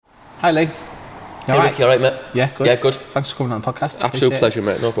Hi Lee. Hey Rick, you alright mate? Yeah, good. Yeah, good. Thanks for coming on the podcast. Absolute pleasure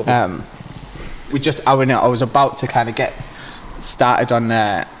mate, no problem. I was about to kind of get started on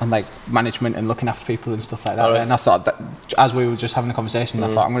like management and looking after people and stuff like that, Right. and I thought that as we were just having a conversation, I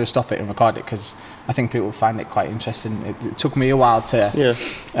thought I'm going to stop it and record it because I think people find it quite interesting. It took me a while to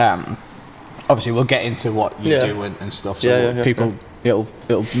obviously we'll get into what you do and stuff, so people it'll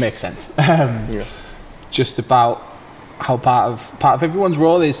make sense. Just about how part of everyone's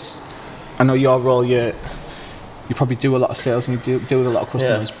role is. I know your role, you probably do a lot of sales and you deal with a lot of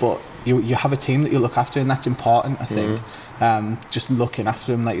customers, but you have a team that you look after, and that's important, I think. Just looking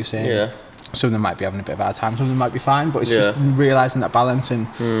after them, like you're saying. Yeah. Some of them might be having a bit of a hard time, some of them might be fine, but it's just realising that balance and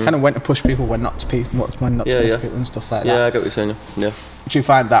kind of when to push people, when not to push people and stuff like that. Yeah, I get what you're saying. Yeah. Do you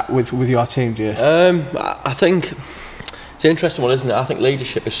find that with your team, do you? I think it's an interesting one, isn't it? I think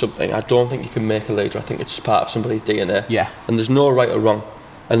leadership is something, I don't think you can make a leader. I think it's part of somebody's DNA. Yeah. And there's no right or wrong.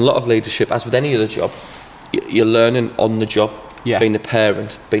 And a lot of leadership, as with any other job, you're learning on the job, being a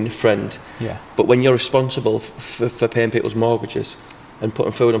parent, being a friend. Yeah. But when you're responsible for paying people's mortgages and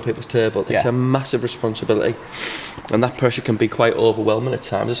putting food on people's table, it's a massive responsibility. And that pressure can be quite overwhelming at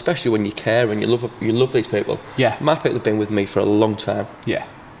times, especially when you care and you love these people. Yeah. My people have been with me for a long time. Yeah.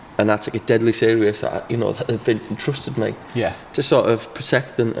 And I take it deadly serious that they've entrusted me to sort of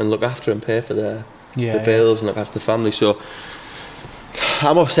protect and look after and pay for their bills and look after the family. So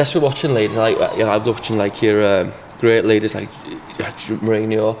I'm obsessed with watching leaders. I'm watching like your great leaders like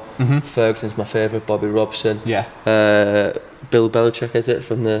Mourinho, Ferguson's my favourite, Bobby Robson, Bill Belichick, is it,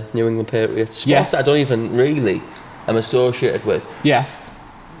 from the New England Patriots? Sports that I don't even really am associated with. Yeah.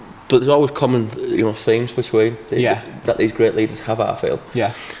 But there's always common themes between that these great leaders have, I feel.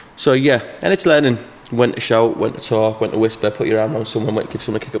 Yeah. So and it's learning when to shout, when to talk, when to whisper, put your arm around someone, when to give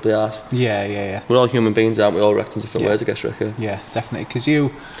someone a kick up the arse. Yeah. We're all human beings, aren't we? All react in different ways, I guess, Rick. Yeah, definitely. Because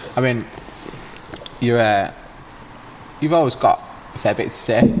you've always got a fair bit to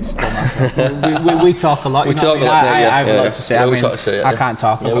say. we talk a lot. We talk a lot. I have a lot to say. I can't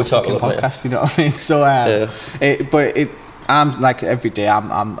talk. Yeah, we talk a lot. Podcast. You know what I mean? So, I'm like every day.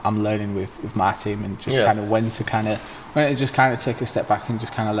 I'm learning with my team and just kind of when to just kind of take a step back and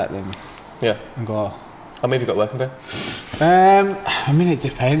just kind of let them. Yeah. And go. How many have you got working for? It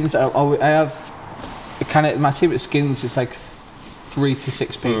depends. I have kind of my team at Skins is like 3 to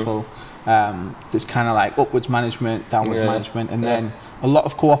 6 people. There's kind of like upwards management, downwards management, and then a lot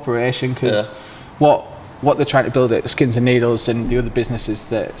of cooperation because what they're trying to build at Skins and Needles and the other businesses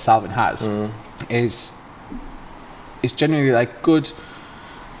that Salvin has is generally like good,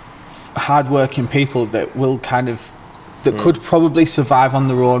 hard-working people that will kind of could probably survive on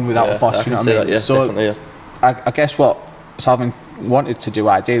their own without a boss. You know what I mean? So I guess what Salvin wanted to do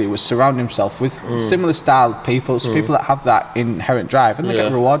ideally was surround himself with similar style people, so people that have that inherent drive and they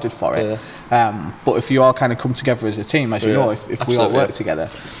get rewarded for it. But if you all kind of come together as a team, as you know, if we all work together,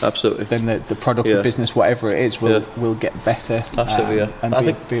 then the product, the business, whatever it is, will get better. Absolutely,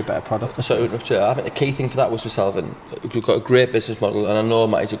 and be a better product. I think the key thing for that was with Salvin. We've got a great business model, and I know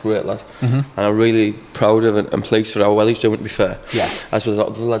Matty's a great lad, and I'm really proud of and pleased for how well he's doing, to be fair. As with a lot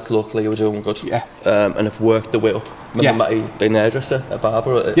of the lads locally who are doing good, and have worked their way up. Remember Matty being an hairdresser, a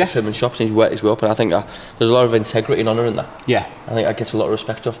barber at trimming shops, and he's worked his way up, and I think there's a lot of integrity and honour in that. I think that gets a lot of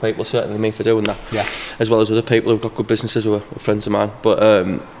respect off people, certainly me for doing that, as well as other people who've got good businesses who are friends of mine. But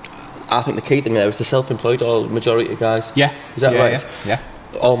I think the key thing there is the self-employed, all majority of guys. Is that right? Yeah.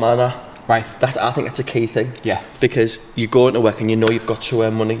 All man are. Right. I think that's a key thing. Because you go into work and you know you've got to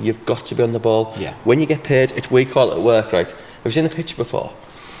earn money, you've got to be on the ball. When you get paid, we call it at work, right? Have you seen the picture before?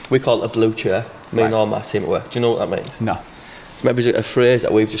 We call it a blue chair. Me and all my team at work. Do you know what that means? No. It's maybe a phrase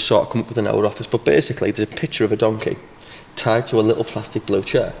that we've just sort of come up with in our office, but basically there's a picture of a donkey tied to a little plastic blue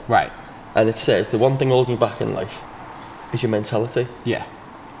chair. Right. And it says the one thing holding you back in life is your mentality.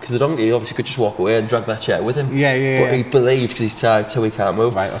 Because the donkey obviously could just walk away and drag that chair with him. But he believes because he's tied so he can't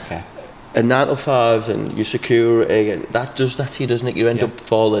move. Right, okay. And 9 to 5s and your security, and that does that to you, doesn't it? You end up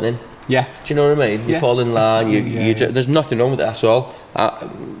falling in. Do you know what I mean? You fall in line. There's nothing wrong with it at all.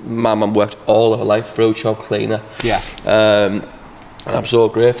 My mum worked all her life, food shop cleaner. And I'm so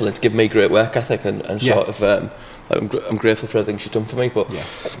grateful. It's given me great work ethic and sort of. I'm grateful for everything she's done for me. But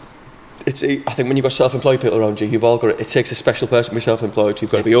I think when you've got self-employed people around you, you've all got it takes a special person to be self-employed.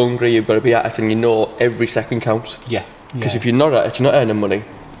 You've got to be hungry. You've got to be at it, and you know every second counts. Because if you're not at it, you're not earning money.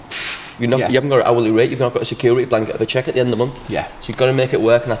 You haven't got an hourly rate, you've not got a security blanket of a check at the end of the month. So you've got to make it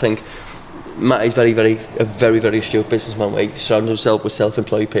work, and I think Matty's a very, very astute businessman where he surrounds himself with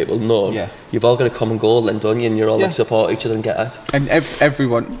self-employed people. You've all got a common goal then, don't you? And you're all like support each other and get it. And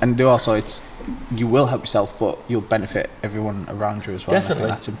everyone, and also you will help yourself, but you'll benefit everyone around you as well. Definitely. I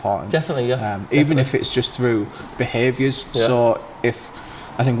think that's important. Definitely, yeah. Even if it's just through behaviours. Yeah. So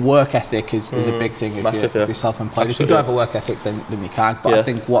I think work ethic is a big thing if you're self-employed. Absolutely. If you don't have a work ethic, then you can't. But I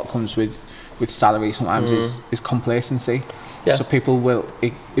think what comes with salary sometimes is complacency. Yeah. So people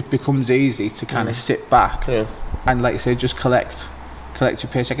it becomes easy to kind of sit back and, like you say, just collect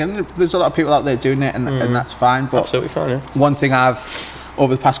your paycheck. And there's a lot of people out there doing it, and that's fine. But absolutely fine. Yeah. One thing I've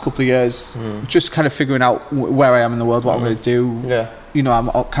over the past couple of years, just kind of figuring out where I am in the world, what I'm going to do. Yeah. You know, I'm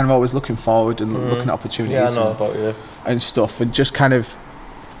kind of always looking forward and looking at opportunities. Yeah, I know about you. And stuff, and just kind of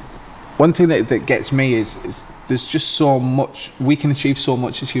one thing that gets me is there's just so much we can achieve so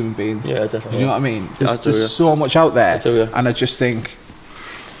much as human beings. Yeah, definitely. You know what I mean? There's so much out there, and I just think.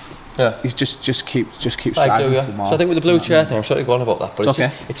 Yeah, you just keep striving for more. So I think with the blue chair thing, I'm sorry to go on about that, but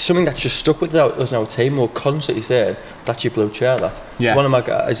it's something that's just stuck with us in our team. We're constantly saying that's your blue chair. That one of my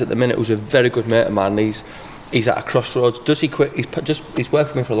guys at the minute who's a very good mate of mine. He's at a crossroads. Does he quit? He's worked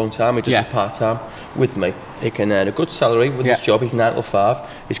with me for a long time. He does it part time with me. He can earn a good salary with his job. He's 9 to 5.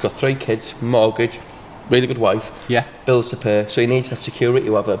 He's got 3 kids, mortgage, really good wife, bills to pay. So he needs that security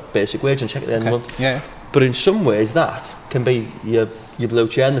to have a basic wage and check at the end of the month. Yeah. But in some ways, that can be your blue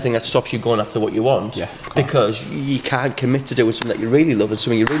chair and the thing that stops you going after what you want, because you can't commit to doing something that you really love and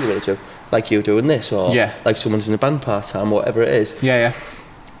something you really want to do, like you're doing this, or like someone's in a band part-time, or whatever it is.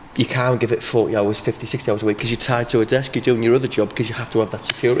 You can't give it 40 hours, 50, 60 hours a week because you're tied to a desk, you're doing your other job because you have to have that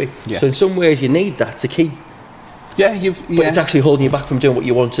security. So in some ways you need that to keep. But it's actually holding you back from doing what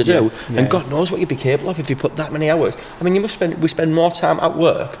you want to do. And God knows what you'd be capable of if you put that many hours. I mean, we spend more time at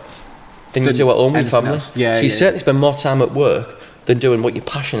work than you do at home with your family. So you certainly spend more time at work than doing what your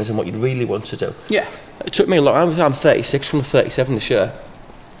passion is and what you really want to do. It took me a long time. I'm 36, coming 37 this year,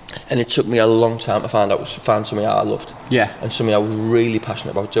 and it took me a long time to find something I loved, and something I was really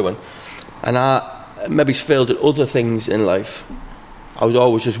passionate about doing. And I maybe failed at other things in life. I was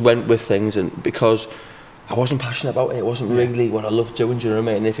always just went with things, and because I wasn't passionate about it, it wasn't really what I loved doing. Do you know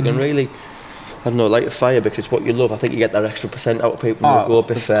what I mean? If you can really, I don't know, light a fire because it's what you love, I think you get that extra % out of people and go a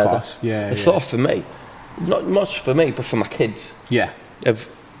bit further. The thought for me, not much for me, but for my kids.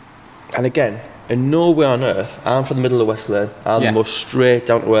 And again, in no way on earth, I'm from the middle of West Lane. I'm the most straight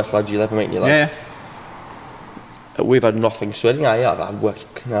down to earth lad you'll ever meet in your life. We've had nothing. So anything I have, I've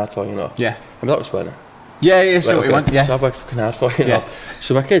worked hard for, you know. I'm not explaining. So what you want. So I've worked hard for, you know.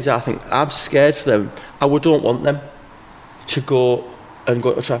 So my kids, I think I'm scared for them. I don't want them to go and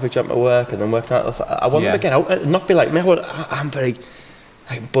go to a traffic jam to work and then work out. I want them to get out and not be like me. I'm very.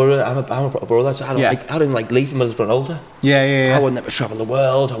 I'm a brother, so I don't like leave them as I'm older. I want them to travel the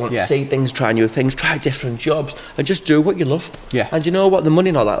world. I want to see things, try new things, try different jobs, and just do what you love. And you know what? The money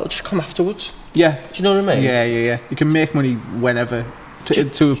and all that will just come afterwards. Do you know what I mean? You can make money whenever.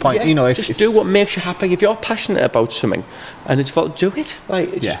 To a point, you know, just do what makes you happy. If you're passionate about something, and it's for do it.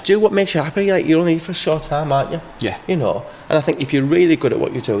 Just do what makes you happy. Like, you're only here for a short time, aren't you? You know. And I think if you're really good at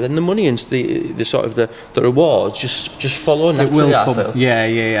what you do, then the money and the sort of the rewards just follow naturally. It will come.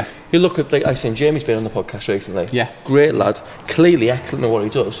 You look at I seen Jamie's been on the podcast recently. Great lad, clearly excellent at what he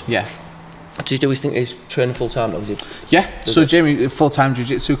does. Does he do his thing? He's training full time now, is he? So Jamie, full time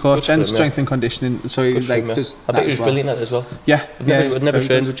jiu-jitsu coach and strength and conditioning. So he does. I bet he was brilliant at it as well. I've never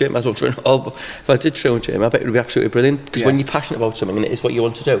trained with Jamie. I don't train at all, but if I did train with Jamie, I bet it would be absolutely brilliant. Because when you're passionate about something and it is what you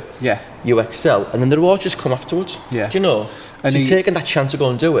want to do, you excel, and then the rewards just come afterwards. Do you know? And so you're taking that chance to go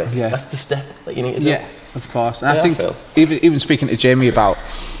and do it. That's the step that you need to do. Of course. And I think even speaking to Jamie about,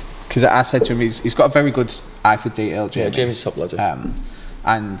 because I said to him, he's got a very good eye for detail. Jamie. Jamie's a top lad.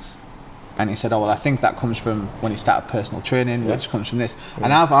 And he said, I think that comes from when he started personal training, which comes from this.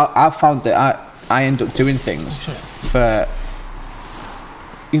 And I've found that I end up doing things for,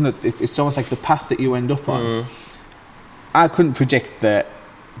 you know, it's almost like the path that you end up on. I couldn't predict that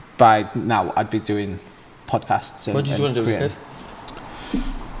by now I'd be doing podcasts. What did you want to do as a kid?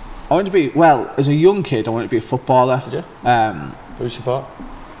 I wanted to be, as a young kid, I wanted to be a footballer. Did you? Who did you support?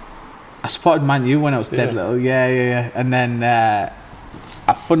 I supported Man U when I was dead little. And then...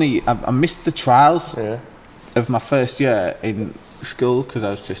 I missed the trials of my first year in school because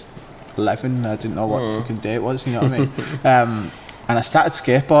I was just 11 and I didn't know what fucking day it was, you know what I mean? And I started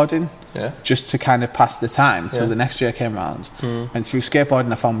skateboarding just to kind of pass the time till the next year came around. And through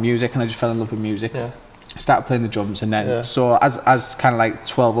skateboarding I found music and I just fell in love with music. I started playing the drums and then so as kind of like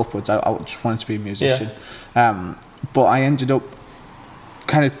 12 upwards I just wanted to be a musician. But I ended up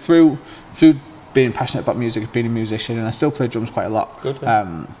kind of through being passionate about music, being a musician, and I still play drums quite a lot. Good.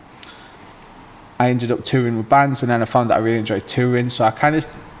 I ended up touring with bands, and then I found that I really enjoyed touring. So I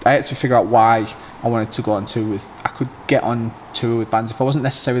had to figure out why I wanted to go on tour with. I could get on tour with bands. If I wasn't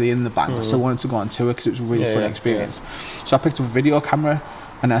necessarily in the band, I still wanted to go on tour because it was a really fun experience. So I picked up a video camera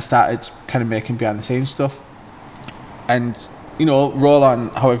and I started kind of making behind the scenes stuff. And, you know, roll on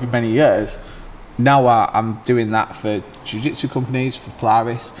however many years, now I'm doing that for jiu-jitsu companies, for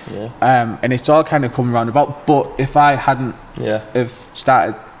Polaris. And it's all kind of come round about. But if I hadn't have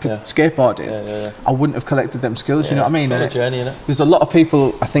started skateboarding, I wouldn't have collected them skills, you know what I mean? It's a journey, innit? There's a lot of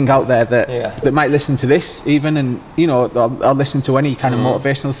people, I think, out there that might listen to this even, and, you know, I'll listen to any kind of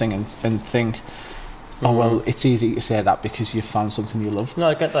motivational thing and think, oh, well, it's easy to say that because you've found something you love. No,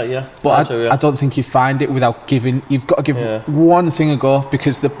 I get that, But I don't think you find it without giving. You've got to give one thing a go,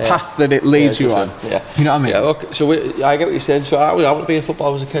 because the path that it leads you on. You know what I mean? Yeah, okay. So I get what you're saying. So I wanted to be a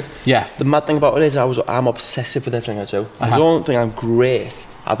footballer as a kid. Yeah. The mad thing about it is I'm obsessive with everything I do. I don't think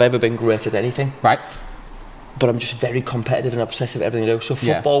I've ever been great at anything. Right. But I'm just very competitive and obsessive at everything I do. So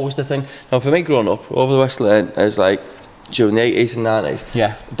football was the thing. Now, for me growing up, over the West Lane, as like, during the 80s and 90s,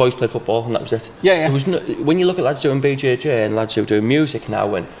 the boys played football and that was it. There was when you look at lads doing BJJ and lads who are doing music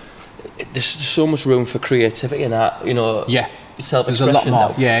now, and there's so much room for creativity and that, you know, self-expression. There's a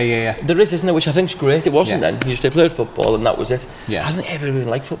lot more. Now. There is, isn't there? Which I think's great. It wasn't then. You just played football and that was it. I didn't ever really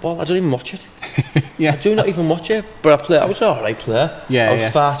like football. I don't even watch it. I do not even watch it. But I was an alright player. I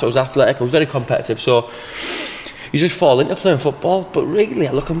was fast. I was athletic. I was very competitive. So you just fall into playing football. But really,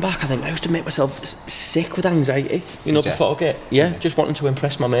 looking back, I think I used to make myself sick with anxiety, you know, before I get, just wanting to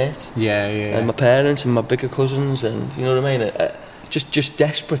impress my mates, and my parents and my bigger cousins, and you know what I mean. Just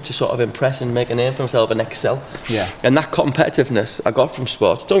desperate to sort of impress and make a name for myself and excel. And that competitiveness I got from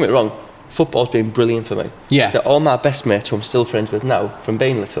sports. Don't get me wrong, football's been brilliant for me. So all my best mates who I'm still friends with now from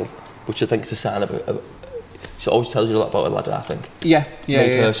being little, which I think is a sign of it always tells you a lot about a lad, I think. Me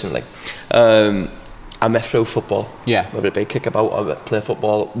personally. I met through football. Whether it be kick about or play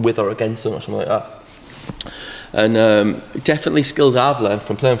football with or against them or something like that. And definitely skills I've learned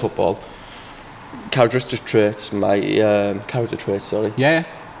from playing football. Character traits, how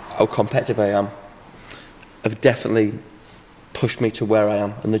competitive I am, have definitely pushed me to where I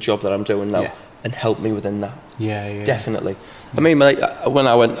am and the job that I'm doing now, and helped me within that. Definitely. I mean, like, when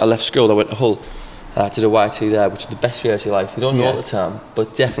I left school, I went to Hull. I did a YT there, which is the best years of your life. You don't know at the time,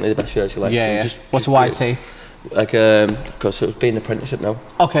 but definitely the best years of your life. What's a YT? Like, because it was being an apprenticeship now.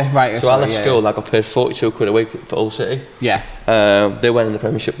 Okay, right. So I left school and I got paid 42 quid a week for Hull City. They went in the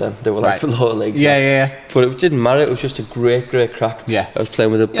Premiership then. They were like for lower league. But it didn't matter. It was just a great crack. I was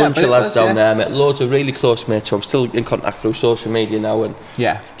playing with a bunch of lads down there. Met loads of really close mates who I'm still in contact through social media now. And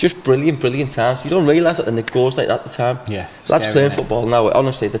just brilliant times. You don't realise that, and it goes like that at the time. Lads playing football now,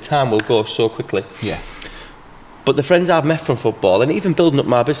 honestly, the time will go so quickly. But the friends I've met from football, and even building up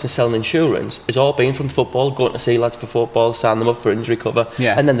my business selling insurance, has all been from football, going to see lads for football, sign them up for injury cover,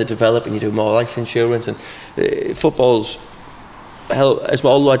 and then they develop and you do more life insurance. And football's,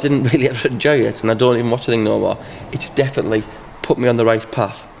 although I didn't really ever enjoy it, and I don't even watch the thing no more, it's definitely put me on the right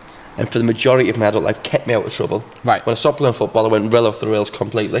path. And for the majority of my adult life, kept me out of trouble. When I stopped playing football, I went well off the rails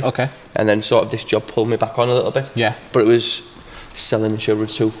completely. And then sort of this job pulled me back on a little bit. But it was selling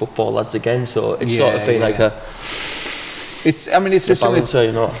insurance to football lads again, so it's sort of been like a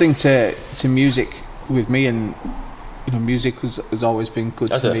similar thing to music with me, and you know, music has always been good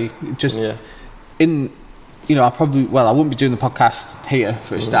to me. Just in, you know, I wouldn't be doing the podcast here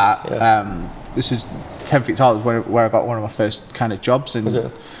for a start. This is 10 Feet Tall, where I got one of my first kind of jobs,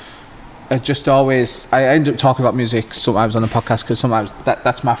 and I end up talking about music sometimes on the podcast, because sometimes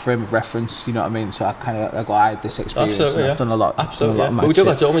that's my frame of reference, you know what I mean? So I had this experience. I've done a lot. But we do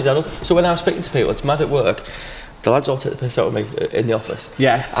that to always adult. So when I'm speaking to people, it's mad at work, the lads all take the piss out of me in the office.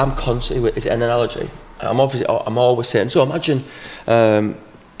 I'm constantly with, is it an analogy? I'm always saying, so imagine a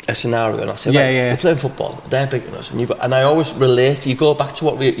scenario, and I say, we're playing football, they're bigger than us, and I always relate. You go back to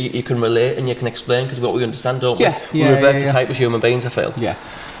what you can relate and you can explain, because what we understand, don't we? We revert to type as human beings, I feel.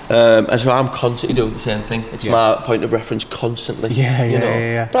 And so I'm constantly doing the same thing. It's my point of reference constantly.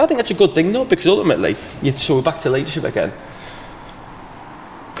 But I think that's a good thing, though, because ultimately, so we're back to leadership again.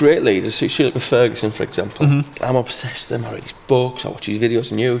 Great leaders, so you see, like with Ferguson, for example. I'm obsessed with him. I read his books, I watch his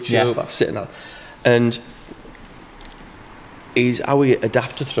videos on YouTube, I sit and and he's how he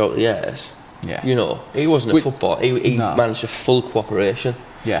adapted throughout the years. You know, he wasn't a football. He managed a full cooperation.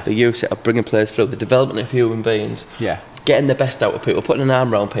 The use of bringing players through, the development of human beings. Getting the best out of people, putting an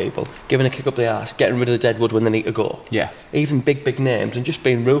arm around people, giving a kick up the arse, getting rid of the dead wood when they need to go. Even big names, and just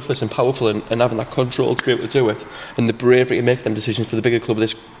being ruthless and powerful, and having that control to be able to do it, and the bravery to make them decisions for the bigger club of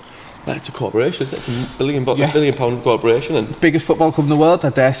this. It's a corporation, it's like a billion pound corporation, and biggest football club in the world, I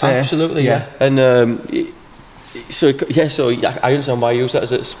dare say. Absolutely, And so I understand why you use that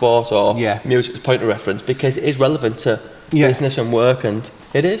as a sport or music as point of reference, because it is relevant to business and work, and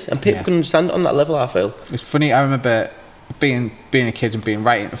it is, and people can understand it on that level. I feel it's funny. I remember being a kid and being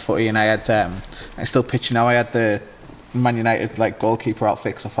right into footy, and I had I still picture now. I had the Man United like goalkeeper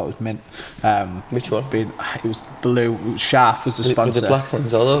outfit because I thought it was mint. Which one? It was blue. It was Sharp was the sponsor. With the black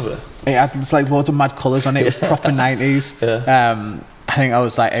things all over it. It had like loads of mad colours on it. It was proper 90s. I think I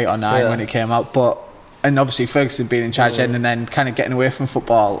was like 8 or 9 when it came out, and obviously Ferguson being in charge then, and then kind of getting away from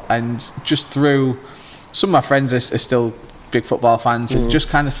football, and just through some of my friends are still big football fans, and just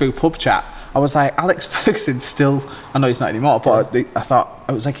kind of through pub chat, I was like, Alex Ferguson's still, I know he's not anymore, but I thought,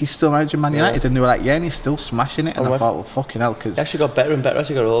 I was like, he's still managing Man United, and they were like, and he's still smashing it, and I thought, well, fucking hell, because... He actually got better and better as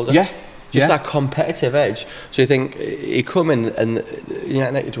he got older. Just that competitive edge. So you think, he come in, and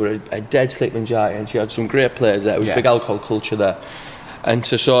United were a dead sleeping giant, you had some great players there, it was big alcohol culture there, and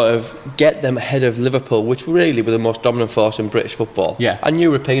to sort of get them ahead of Liverpool, which really were the most dominant force in British football, and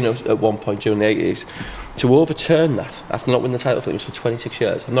European at one point during the 80s, to overturn that after not winning the title for 26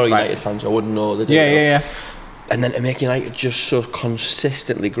 years. I'm not a United fan, so I wouldn't know the details. And then to make United just so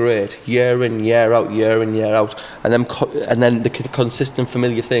consistently great, year in, year out, and then the consistent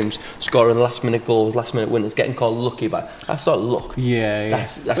familiar themes, scoring last-minute goals, last-minute winners, getting called lucky, but that's not luck.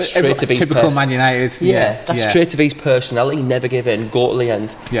 That's straight to V's typical Man United. That's straight to V's personality. Never give in, go to the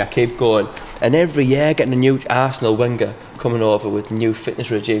end, keep going. And every year getting a new Arsenal Wenger coming over with new fitness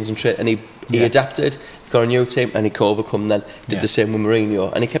regimes and he adapted. Got a new team, and he overcome then did the same with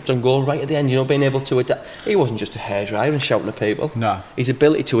Mourinho, and he kept on going right at the end, being able to adapt. He wasn't just a hairdryer and shouting at people. No, his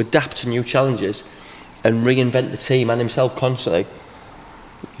ability to adapt to new challenges and reinvent the team and himself constantly.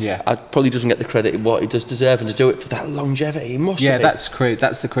 Probably doesn't get the credit what he does deserve, and to do it for that longevity, he must. That's crazy.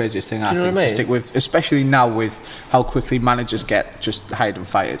 That's the craziest thing I think to stick with, especially now with how quickly managers get just hired and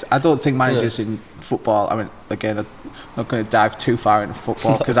fired. I don't think managers in football. I mean, again, I'm not going to dive too far into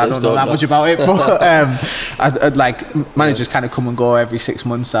football because I don't know that much about it. But like managers kind of come and go every 6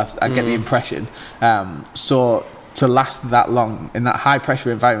 months. I get the impression. So to last that long in that high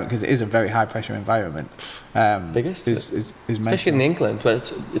pressure environment, because it is a very high pressure environment. Biggest is especially in England, where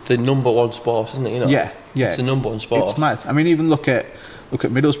it's the number one sport, isn't it? It's the number one sport. It's mad. I mean, even look at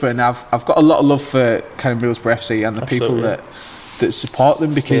Middlesbrough now. I've got a lot of love for kind of Middlesbrough FC and the people that support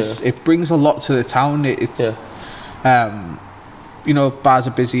them, because it brings a lot to the town. Bars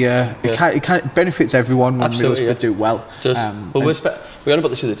are busier. It benefits everyone when Middlesbrough do well. We learned about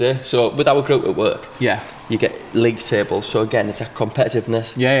this the other day. So with our group at work, you get league tables. So again, it's a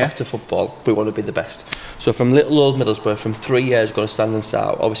competitiveness. Back to football, we want to be the best. So from little old Middlesbrough, from 3 years, going to Standing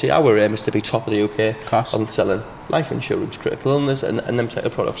Start. Obviously, our aim is to be top of the UK on selling life insurance, critical illness, and them type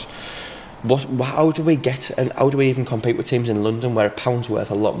of products. How do we get, and how do we even compete with teams in London where a pound's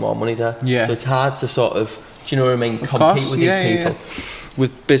worth a lot more money there? So it's hard to sort of, do you know what I mean, compete with these people.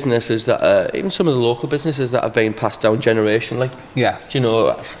 With businesses that are, even some of the local businesses that have been passed down generationally. Do you know,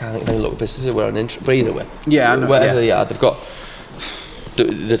 I can't think of any local businesses where but either way. I know, wherever they are, they've got,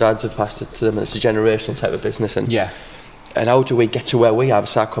 the dads have passed it to them, and it's a generational type of business. And how do we get to where we are and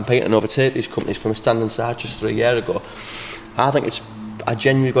start competing and overtake these companies from a standing start just 3 years ago? I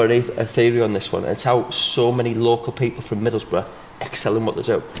genuinely got a theory on this one, and it's how so many local people from Middlesbrough excel in what they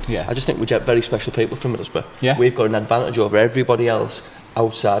do. I just think we get very special people from Middlesbrough. We've got an advantage over everybody else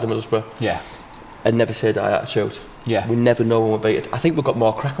outside of Middlesbrough. And never say die attitude. We never know when we're beaten. I think we've got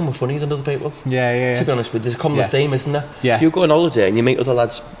more crack and we're funny than other people. To be honest with you, there's a common theme, isn't there? If you go on holiday and you meet other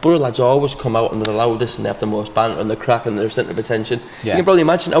lads, Borough lads always come out and they're the loudest and they have the most banter and they're crack and they're the centre of attention. You can probably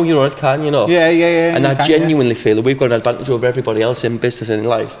imagine how you're on it, can you know? And I genuinely feel that we've got an advantage over everybody else in business and in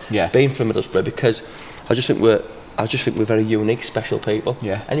life, being from Middlesbrough, because I just think we're very unique, special people.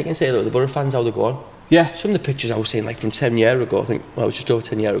 And you can say that the Borough fans, how they're going. Some of the pictures I was seeing, like from 10 years ago, it was just over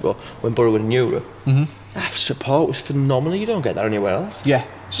 10 years ago, when Borough were in Europe, support was phenomenal. You don't get that anywhere else.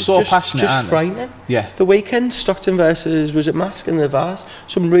 So passionate, just frightening. The weekend, Stockton versus, was it Mask and the Vars?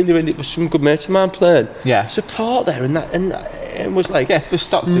 Some some good mates of mine playing. Support there, and it was like for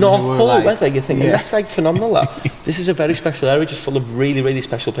Stockton, North Pole weather. You're thinking that's like phenomenal. This is a very special area, just full of really, really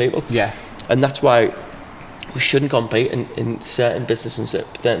special people. And that's why we shouldn't compete in certain businesses, do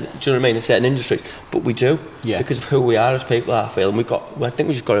you know what I mean, in certain industries, but we do, because of who we are as people, I feel, and I think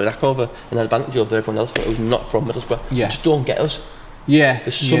we just got a knack over an advantage over everyone else who's not from Middlesbrough. Just don't get us.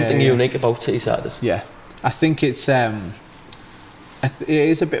 There's something unique about Teessiders. I think it's it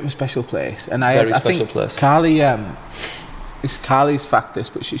is a bit of a special place, and I think place. Carly, it's Carly's fact this,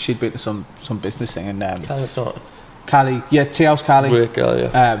 but she'd been to some business thing, and Carly, Tea House Carly. Great girl,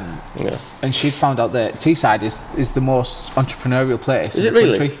 yeah. And she'd found out that Teesside is the most entrepreneurial place in the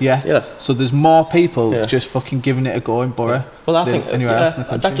really? country. Yeah. So there's more people just fucking giving it a go in Borough well, I think anywhere else in the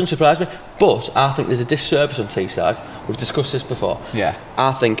country. That doesn't surprise me. But I think there's a disservice on Teesside. We've discussed this before. Yeah.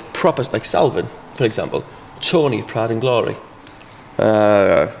 I think proper, like Salvin, for example, Tony, Pride and Glory.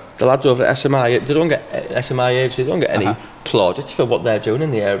 The lads over at SMI, they don't get SMI age, they don't get any plaudits for what they're doing in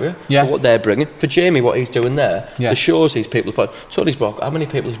the area, for what they're bringing. For Jamie, what he's doing there, the shows these people put. Tony's brought, how many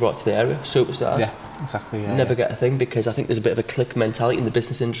people he's brought to the area? Superstars. Yeah, exactly. Yeah, Never get a thing because I think there's a bit of a clique mentality in the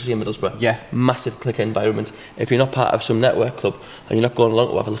business industry in Middlesbrough. Yeah. Massive clique environment. If you're not part of some network club and you're not going along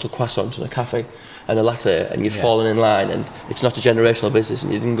to have a little croissant and a cafe and a latte and you've fallen in line and it's not a generational business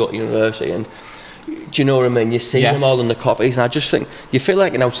and you didn't go to university and do you know what I mean? You see them all in the coffees, and I just think you feel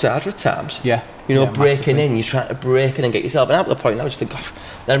like an outsider at times. Yeah. You know, breaking in, you're trying to break in and get yourself. And at the point, I just think,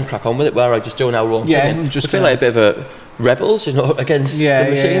 let them crack on with it. Where I just doing our own thing. And just feel like a bit of a rebels, you know, against the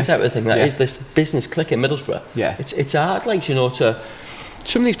machine type of thing. That is this business clique in Middlesbrough. Yeah. It's hard, like you know, to.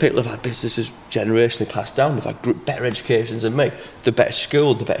 Some of these people have had businesses generationally passed down. They've had better educations than me. They're better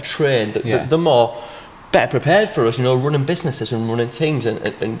schooled. They're better trained. They're more better prepared for us. You know, running businesses and running teams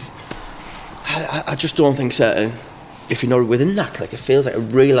and I just don't think certain. If you're not within that, like it feels like a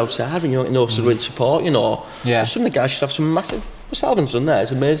real outsider and you don't know real support, you know. Yeah. Some of the guys should have some massive. What Salvin's done there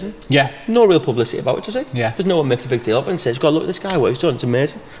is amazing. Yeah. No real publicity about it, does he? Yeah. There's no one makes a big deal of it and says, "God, look at this guy, what he's done. It's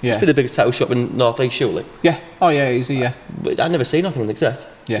amazing." Yeah. It's been the biggest tattoo shop in North East, surely. Yeah. Oh yeah, easy. Yeah. But I never see nothing like that.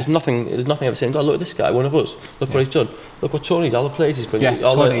 Yeah. There's nothing ever saying, "God, look at this guy, one of us. Look what he's done. Look what Tony, all the places he's bringing,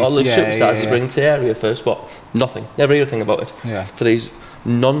 all the superstars he's bringing to the area for a spot." Nothing. Never hear a thing about it. Yeah. For these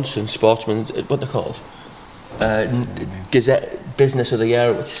nonsense sportsmen, what they're called. Gazette Business of the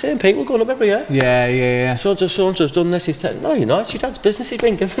Year. It's the same people going up every year. Yeah. So-and-so's done this. He's said, no, you're not. It's your dad's business he's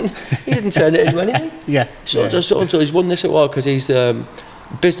been given. He didn't turn it into anything. So-and-so, he's won this award because he's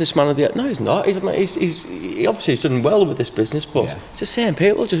businessman of the year. No, he's not. He obviously he's done well with this business, but it's the same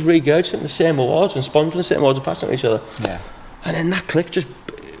people just regurgitating the same awards and sponsoring the same awards and passing to each other. Yeah. And then that clique just...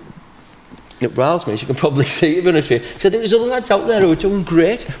 It riles me, as you can probably see, to be honest with you. Because I think there's other lads out there who are doing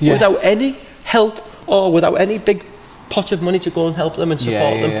great without any help or without any big pot of money to go and help them and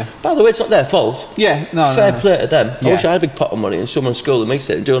support them. Yeah. By the way, it's not their fault. Yeah, no. Fair play to them. I wish I had a big pot of money and someone in school that makes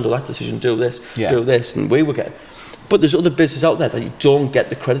it and do under that decision, do this, and we were getting. But there's other businesses out there that you don't get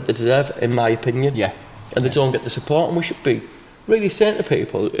the credit they deserve, in my opinion. Yeah. And they don't get the support, and we should be really saying to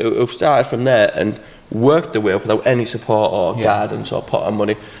people who've started from there and worked their way up without any support or guidance or pot of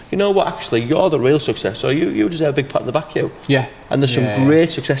money, you know what, actually, you're the real success, so you deserve a big pat on the back, you. Yeah. And there's some great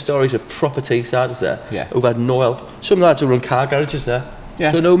success stories of proper Teessiders there who've had no help. Some lads who run car garages there,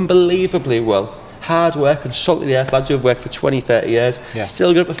 done unbelievably well. Hard work and salt of the earth lads who've worked for 20, 30 years,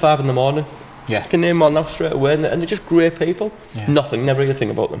 still get up at 5 in the morning. Yeah. You can name them all now straight away, and they're just great people. Nothing, never hear a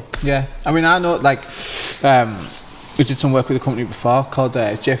thing about them. Yeah. I mean, I know, like, we did some work with a company before called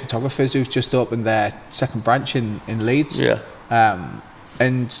J Photographers, who've just opened their second branch in Leeds. Yeah.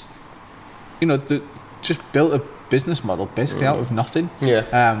 And, you know, just built a business model basically out of nothing.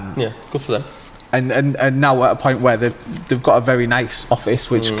 Yeah. Good for them. And now at a point where they've got a very nice office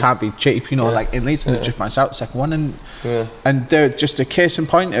which can't be cheap, you know, like in Leeds, and they've just branched out the second one, and they're just a case in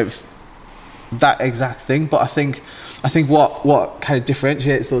point of that exact thing. But I think what kind of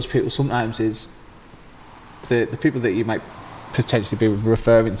differentiates those people sometimes is the people that you might potentially be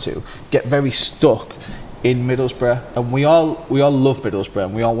referring to get very stuck in Middlesbrough, and we all love Middlesbrough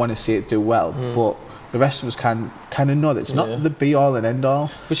and we all want to see it do well, but the rest of us kind of know that it's not the be all and end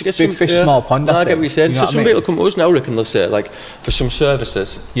all. But you get big fish, small pond. I get what you're saying. So some people come to us now, Rick, and they'll say, like, for some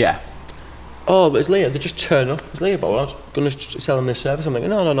services, oh, but it's Leah, they just turn up. It's Leah, but I was going to sell them this service. I'm like,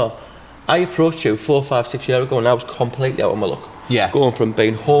 no. I approached you 4, 5, 6 years ago and I was completely out of my luck. Going from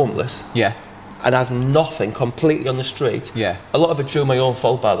being homeless and had nothing, completely on the street. A lot of it through my own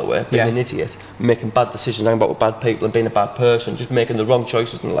fault, by the way, being an idiot, making bad decisions, hanging about with bad people and being a bad person, just making the wrong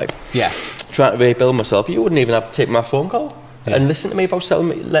choices in life. Trying to rebuild myself. You wouldn't even have to take my phone call and listen to me about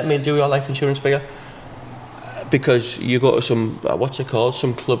let me do your life insurance for you. Because you go to some, what's it called,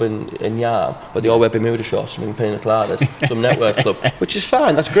 some club in Yarm where they all wear Bermuda shorts and pina coladas, some network club, which is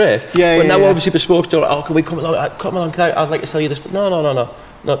fine, that's great. But now obviously Bespoke's doing, oh, can we come along, I'd like to sell you this. But no,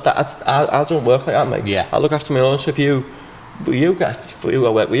 I don't work like that, mate. I look after my own. So if I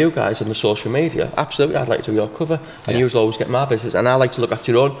work with you guys on the social media, absolutely, I'd like to do your cover, and you'll always get my business, and I like to look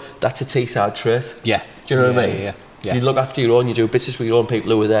after your own. That's a Teesside trait. Do you know what I mean? You look after your own, you do business with your own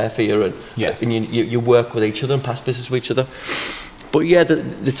people who are there for you, and you work with each other and pass business with each other. But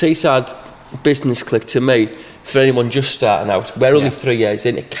the Teesside business clique to me, for anyone just starting out, we're only 3 years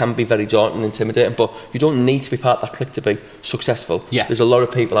in, it can be very daunting and intimidating, but you don't need to be part of that clique to be successful. There's a lot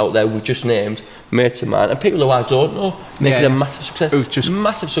of people out there we've just named, mates of mine, and people who I don't know, making a massive success. Who've just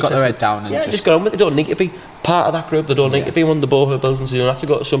got their head down and just got on with it. They don't need to be part of that group, they don't need to be one of the Boho buildings, they don't have to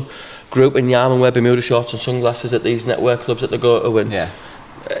go to some group in Yarm and wear Bermuda shorts and sunglasses at these network clubs that they go to, and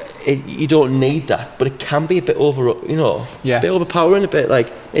you don't need that, but it can be a bit a bit overpowering, a bit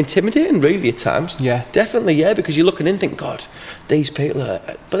like intimidating really at times. Definitely, because you're looking in and think, God, these people are,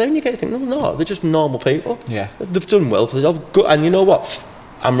 but then you get to think, no, they're just normal people. They've done well for themselves, good, and you know what,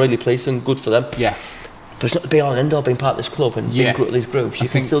 I'm really pleased and good for them. But it's not the be all and end all being part of this club and being part of these groups. You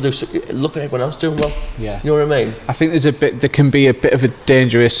can still look at everyone else doing well. You know what I mean? I think there can be a bit of a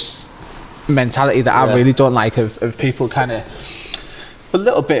dangerous mentality that I really don't like of people kind of a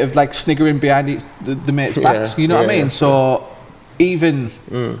little bit of like sniggering behind the mates' backs, you know what I mean? So even,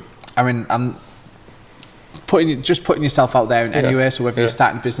 I mean, I'm putting yourself out there in any way. So whether you're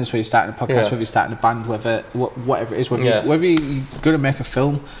starting a business, whether you're starting a podcast, whether you're starting a band, whatever it is, whether you're going to make a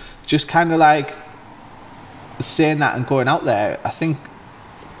film, just kind of like saying that and going out there. I think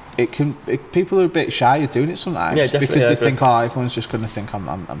people are a bit shy of doing it sometimes because they think, everyone's just going to think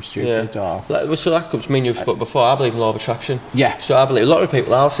I'm stupid. Or so that comes, you've spoken before, I believe in law of attraction. So I believe a lot of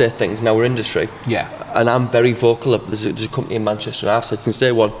people, I'll say things in our industry, and I'm very vocal. There's a company in Manchester, and I've said since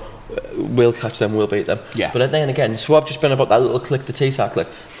day one, we'll catch them, we'll beat them. But then again, so I've just been about that little click, the Teesside click.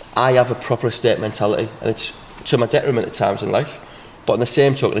 I have a proper estate mentality, and it's to my detriment at times in life. But on the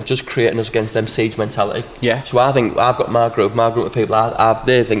same token, it's just creating us against them siege mentality. So I think I've got my group of people,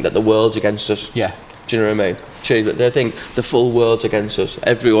 they think that the world's against us. Do you know what I mean? They think the full world's against us.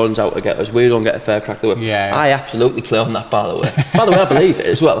 Everyone's out to get us. We don't get a fair crack of the whip. I absolutely play on that, by the way. I believe it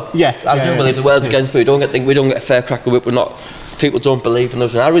as well. I do believe the world's against me. We don't get a fair crack of the whip. People don't believe in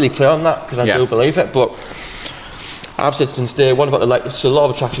us, and I really play on that because I do believe it. But I've said since day one about so law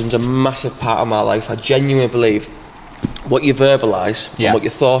of attraction's a massive part of my life. I genuinely believe what you verbalise and what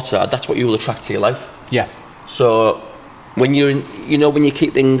your thoughts are, that's what you will attract to your life. So when you're when you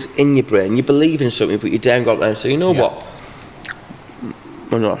keep things in your brain, you believe in something, but you don't go out there and say, what?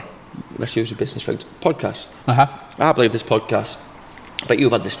 Well, no, let's use a business friend. Podcast. I believe this podcast, but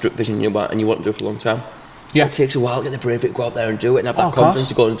you've had this vision and you want to do it for a long time. It takes a while to get the bravery to go out there and do it and have that confidence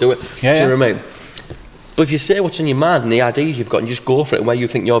to go and do it. Do you know what I mean? But if you say what's in your mind and the ideas you've got and just go for it and where you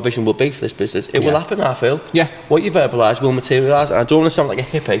think your vision will be for this business, it will happen, I feel. What you verbalise will materialise, and I don't want to sound like a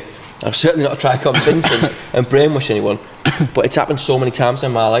hippie. I'm certainly not trying to convince and brainwash anyone, but it's happened so many times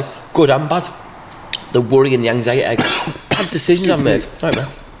in my life, good and bad. The worry and the anxiety, bad decisions I've made. Right, man?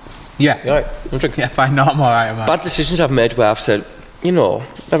 You alright? I'm drinking. Fine, no, I'm alright, man. Bad decisions I've made where I've said,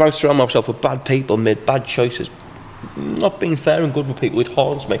 if I surround myself with bad people, made bad choices, not being fair and good with people, it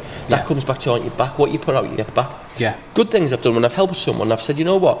haunts me. That comes back to haunt you back. What you put out, you get back. Good things I've done when I've helped someone, I've said, you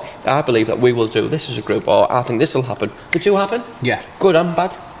know what, I believe that we will do this as a group, or I think this will happen. They do happen. Good and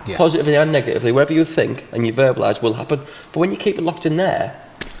bad. Positively and negatively, whatever you think and you verbalise will happen. But when you keep it locked in there,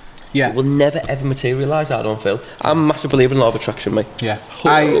 it will never ever materialise, I don't feel. I'm a massive believer in law of attraction, mate. A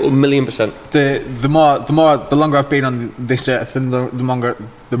 1,000,000%. The longer I've been on this earth,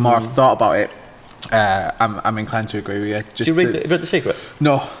 the more I've thought about it, I'm inclined to agree with you. Did you read The Secret?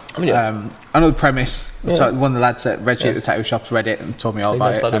 No. I know the premise. One of the lads at Reggie at the tattoo shops read it and told me all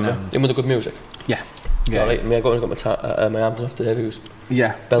about it. In with the good music? Yeah. I got my arms off today. He was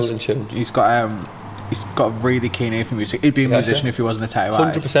belting tune. He's got a really keen ear for music. He'd be a musician if he wasn't a tattoo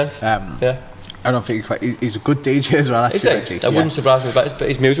artist. 100%. I don't think he's a good DJ as well. Actually, that wouldn't surprise me. But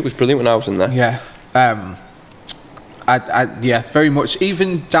his music was brilliant when I was in there. I very much,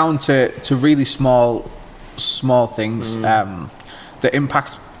 even down to really small things that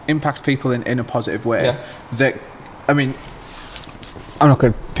impacts people in a positive way. That, I mean, I'm not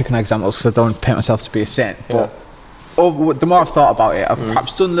going to pick an example because I don't paint myself to be a saint, but the more I've thought about it, I've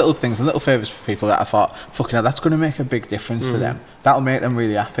perhaps done little things and little favours for people that I thought, fucking hell, that's going to make a big difference for them. That'll make them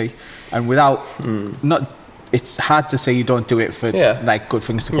really happy. And without it's hard to say you don't do it for like good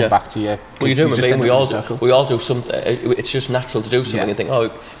things to come back to you. Well, you do. We all do something. It's just natural to do something. And think,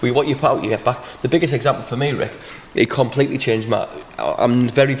 what you put out, you get back. The biggest example for me, Rick, it completely changed my. I'm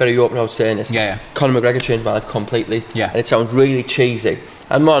very, very open about saying this. Conor McGregor changed my life completely. And it sounds really cheesy.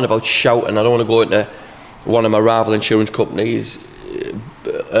 I'm not about shouting. I don't want to go into one of my rival insurance companies.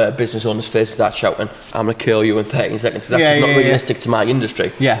 Business owners' face start shouting, "I'm going to kill you in 30 seconds." Because that's not realistic to my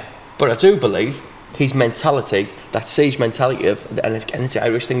industry. But I do believe his mentality, that siege mentality of, and it's an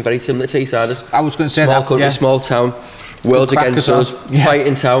Irish thing, very similar to Teessiders. I was going to say small country, small town, world against us,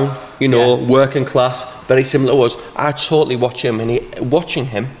 fighting town, working class, very similar to us. I totally watch him, and watching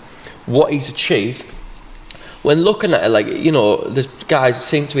him what he's achieved, when looking at it, like, you know, there's guys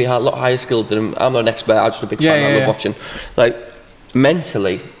seem to be a lot higher skilled than him. I'm not an expert, I'm just a big fan, I love watching. Like,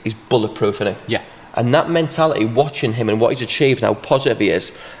 mentally, he's bulletproof, isn't he? Yeah. And that mentality, watching him and what he's achieved and how positive he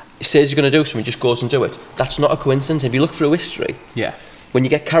is, he says he's going to do something, he just goes and do it. That's not a coincidence. If you look through history, when you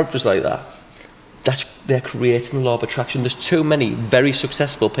get characters like that, they're creating the law of attraction. There's too many very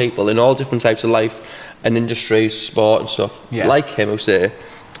successful people in all different types of life and industries, sport and stuff, like him, who say,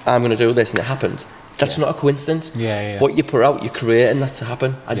 I'm going to do this, and it happened. That's not a coincidence. What you put out, you're creating that to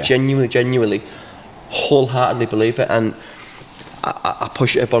happen. I genuinely, wholeheartedly believe it, and I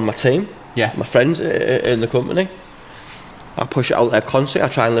push it upon my team, my friends in the company. I push it out there constantly.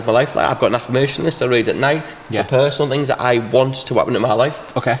 I try and live my life like I've got an affirmation list I read at night for personal things that I want to happen in my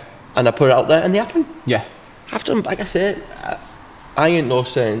life. Okay. And I put it out there, and they happen. Yeah. I've done, like I said, I ain't no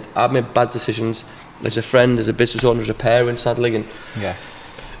saint. I've made bad decisions as a friend, as a business owner, as a parent, sadly, and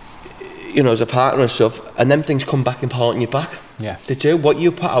you know, as a partner and stuff. And them things come back and haunt you back. Yeah. They do. What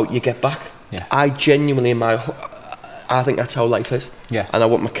you put out, you get back. Yeah. I genuinely, I think that's how life is. Yeah. And I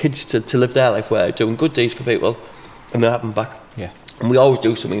want my kids to live their life where they're doing good deeds for people, and they'll have them back. Yeah. And we always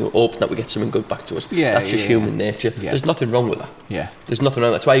do something, hoping that we get something good back to us. Yeah, that's just human nature. Yeah. There's nothing wrong with that. Yeah. There's nothing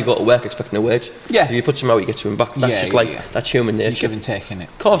wrong. That's why you go to work expecting a wage. Yeah. If you put something out, you get something back. That's just like that's human nature. You give and take, innit?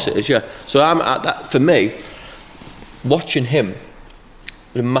 Of course it is. Yeah. So I'm at that. For me, watching him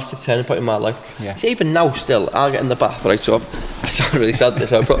was a massive turning point in my life. Yeah. See, even now, still, I'll get in the bath, right? So I sound really sad.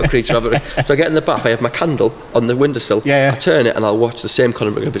 This I've brought a creature of it. So I get in the bath. I have my candle on the windowsill. I turn it and I'll watch the same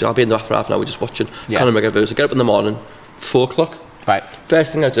Conor McGregor video. I'll be in the bath for half an hour just watching Conor McGregor videos. I get up in the morning, 4 o'clock. Right.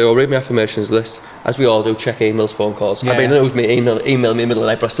 First thing I do, I'll read my affirmations list, as we all do, check emails, phone calls. I mean, it knows me email me in the middle of the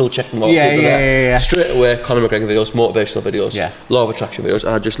night, but I still check them all. Straight away, Conor McGregor videos, motivational videos, law of attraction videos,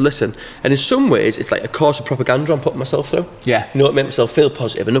 and I just listen. And in some ways, it's like a course of propaganda I'm putting myself through. Yeah. You know, it makes myself feel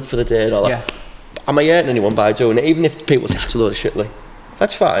positive and up for the day and all that. Am I hurting anyone by doing it? Even if people say, that's a load of shit, like,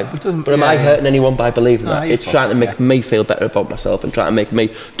 that's fine. But am I hurting anyone by believing that? It's trying to make me feel better about myself and trying to make me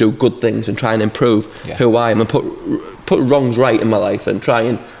do good things and try and improve who I am and put wrongs right in my life and try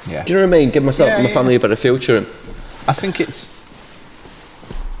and, do you know what I mean? Give myself and my family a better future. And I think it's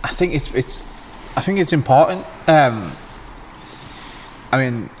important. I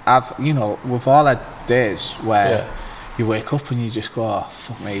mean, we've all had days where you wake up and you just go, oh,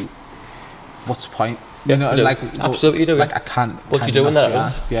 fuck me, what's the point? You know, like absolutely you do. Like I can't. What do you do when that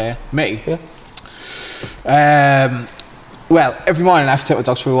happens? Me. Well, every morning I have to take my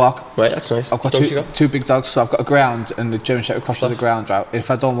dogs for a walk. Right, that's nice. I've got two big dogs, so I've got a ground and the German Shepherd cross with the ground route. If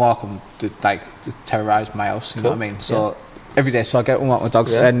I don't walk them, they terrorise my house. You know what I mean? So every day, so I get and walk my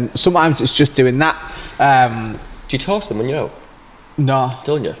dogs, and sometimes it's just doing that. Do you toss them when you're out? No.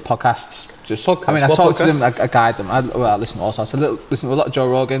 Don't you? Podcasts. I mean, I talk to them, I guide them. I listen to all sorts. I listen to a lot of Joe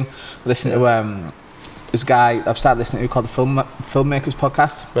Rogan. I listen to this guy I've started listening to called the Filmmakers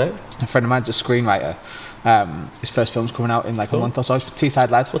Podcast. Right. A friend of mine's a screenwriter. His first film's coming out in like a month or so. It's for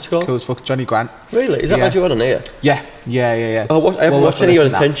Teesside Lads. What's it called? Cool as fuck. Johnny Grant. Really? Is that what you want on here? Yeah. Oh, I haven't watched any of it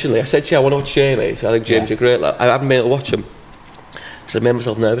intentionally. I said to you I want to watch Jamie. So I think Jamie's a great lad. I haven't been able to watch him. So I made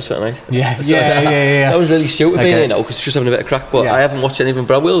myself nervous that night. Yeah. Sounds really stupid being here now because it's just having a bit of crack, but I haven't watched anything,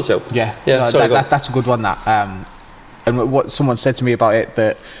 but I will do. That's a good one, that. And what someone said to me about it,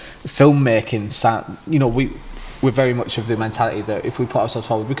 that filmmaking, we're very much of the mentality that if we put ourselves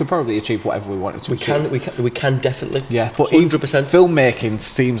forward, we could probably achieve whatever we wanted to achieve. We can definitely. Yeah, but 100%. Filmmaking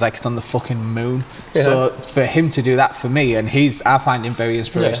seems like it's on the fucking moon. Yeah. So for him to do that for me, and I find him very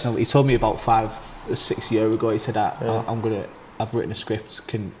inspirational. He told me about 5 or 6 years ago, he said, I've written a script,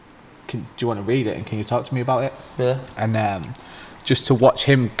 do you want to read it and can you talk to me about it? Yeah. And just to watch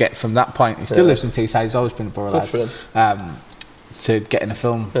him get from that point, he still lives in Teesside, he's always been a borough lad, to getting a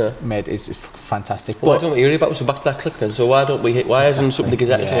film made is fantastic. Well, I don't know what you're about, so back to that clip then. So why isn't something the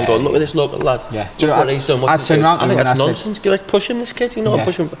Gazette someone going, look at this local lad? Yeah. Do you know what he's done? I think that's nonsense. Like, push him, this kid,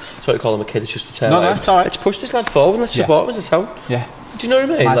 push him. Sorry to call him a kid, it's just a term. No, it's alright. Let's push this lad forward and let's support him as a town. Yeah. Do you know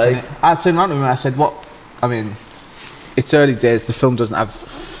what I mean? I turned around to him and I said, it's early days, the film doesn't have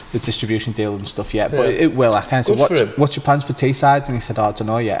the distribution deal and stuff yet, but it will. I kind of said, what's your plans for Teesside? And he said, I don't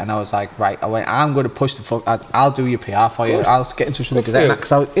know yet. And I was like, right, I'm going to push the fuck, I'll do your PR for you, I'll get in touch with the Gazette.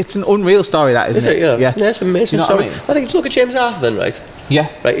 Because it's an unreal story, that, isn't it? Yeah, it's an amazing story. I think just look at James Arthur then, right? Yeah.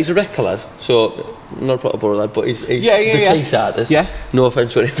 Right, he's a Wrecker lad, so not a proper borough lad, but he's the Teessiders. Yeah. No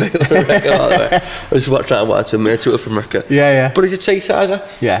offence to any people from Wrecker, by the way. This is what I'm trying to watch him, mate, from Wrecker. Yeah. But he's a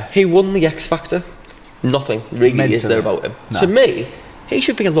Teessider. Yeah. He won the X Factor. Nothing really is there about him. No. To me, he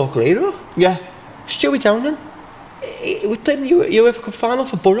should be a local hero. Yeah. Stewie Townend. We played in the UEFA Cup final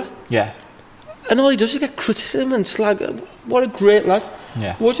for Borough. Yeah. And all he does is get criticism and slag. What a great lad.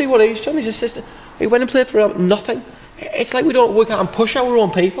 Yeah. Woody, what he's done, he's assistant. He went and played for nothing. It's like we don't work out and push our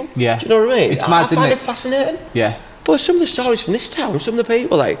own people. Yeah. Do you know what I mean? It's mad, I find it fascinating. Yeah. But some of the stories from this town, some of the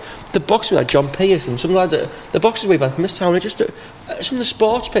people, like the boxers like John Pierce and some of the boxers we've had from this town, are just some of the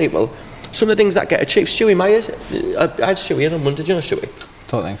sports people, some of the things that get achieved. Stewie Myers, I had Stewie in on Monday, do you know Stewie?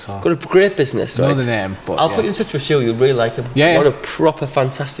 Don't think so. Got a great business, right? Know the name, but I'll put you in touch with Stewie, you'll really like him. Yeah. What a proper,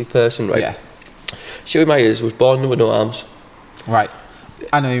 fantastic person, right? Yeah. Stewie Myers was born with no arms. Right.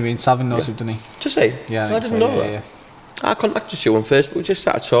 I know you mean. Savin knows him, doesn't he? Just say. Yeah. I didn't know that. Yeah. I contacted Stewie on Facebook, we just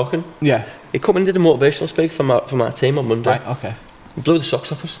started talking. Yeah. He come and did a motivational speak for my team on Monday. Right, okay. He blew the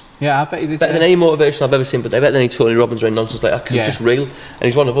socks off us. Yeah, I bet he did. Better than any motivation I've ever seen, but better than any Tony Robbins or any nonsense like that, because it's just real, and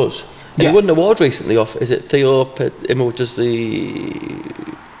he's one of us. And he won an award recently off, is it Theo Imo does the...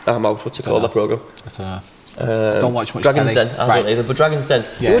 I'm out, what's it called, that programme? I don't know. Don't watch much Dragon's Den, I don't either, but Dragon's Den.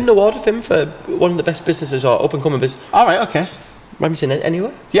 He won an award of him for one of the best businesses or up-and-coming business. All right, okay. Haven't seen it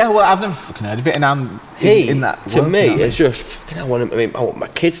anywhere? Yeah, well, I've never fucking heard of it, and I'm in that to world, me, you know it's just fucking. I want my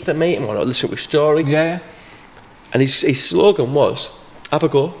kids to meet him. I want to listen to his story. Yeah. And his slogan was, "Have a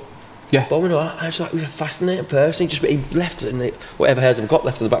go." Yeah. But I was like, he was a fascinating person. He left it, and whatever hairs I've got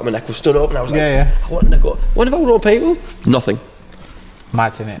left in the back of my neck was stood up, and I was like, I want to go. What about all people? Nothing.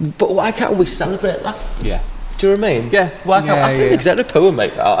 Mad, innit? But why can't we celebrate that? Yeah. Do you know what I mean? Yeah. Why can't I think executive power,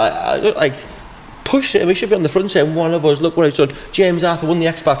 mate? I like. Push it, and we should be on the front saying one of us, look what he's done. James Arthur won the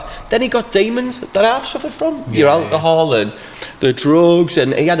X Factor. Then he got demons that I've suffered from. Your alcohol and the drugs,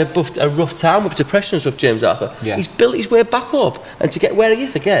 and he had a rough time with depression and stuff, James Arthur. Yeah. He's built his way back up, and to get where he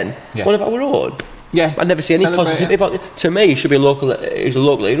is again, one of our own. Yeah. I never see any positivity about it. To me, he should be he's a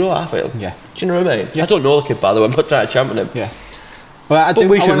local hero, I feel. Yeah. Do you know what I mean? Yeah. I don't know the kid, by the way, I'm not trying to champion him. Yeah. Well, but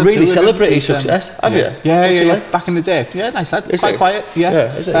we should really celebrate his success, have you? Yeah. Back in the day. Yeah, nice lad. Quite quiet.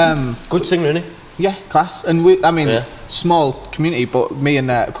 Yeah. Is it? Good singer, isn't he? Yeah, class. And small community, but me and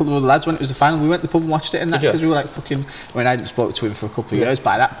a couple of other lads, when it was the final, we went to the pub and watched it, and that, because we were like fucking. I mean, I hadn't spoken to him for a couple of years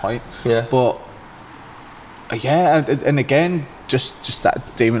by that point. Yeah. But and again, just that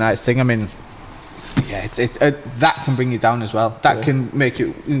demonised thing. I mean, that can bring you down as well. That can make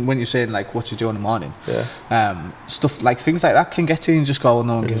you, when you're saying like what you do in the morning. Yeah. Stuff like things like that can get to you and just go, well,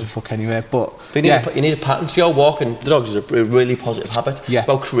 no one gives a fuck anyway. But you need a pattern. So you're walking the dogs is a really positive habit. Yeah. It's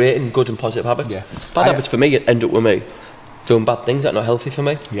about creating good and positive habits. Yeah. Bad habits for me end up with me doing bad things that are not healthy for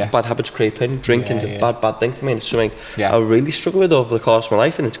me. Yeah. Bad habits creep in. Drinking's a bad thing for me. And it's something I really struggle with over the course of my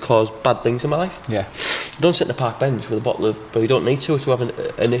life, and it's caused bad things in my life. Yeah. I don't sit in the park bench with a bottle of, but you don't need to have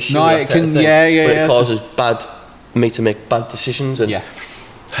an issue. No, it can. But it causes me to make bad decisions and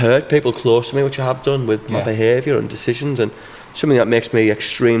hurt people close to me, which I have done with my behaviour and decisions, and something that makes me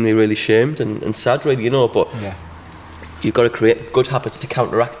extremely, really shamed and sad, really, but you've got to create good habits to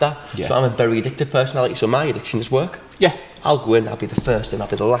counteract that. So I'm a very addictive personality, so my addiction is work. Yeah. I'll go in, I'll be the first in, I'll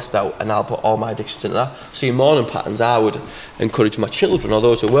be the last out, and I'll put all my addictions into that. So your morning patterns, I would encourage my children or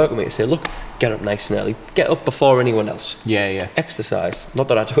those who work with me to say, look, get up nice and early, get up before anyone else. Yeah. Exercise. Not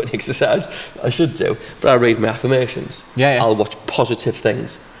that I do any exercise, I should do, but I read my affirmations. I'll watch positive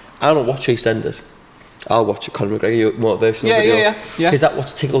things. I don't watch EastEnders. I'll watch a Conor McGregor motivational video. Because that's what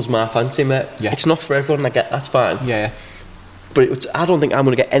tickles my fancy, mate. It's not for everyone, I get that's fine. But I don't think I'm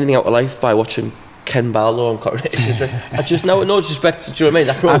going to get anything out of life by watching Ken Barlow and Coronation Street. I just know, no disrespect, do you know what I mean?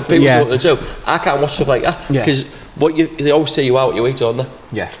 That's probably people do what they do. I can't watch stuff like that because they always say you out, you eat, don't they?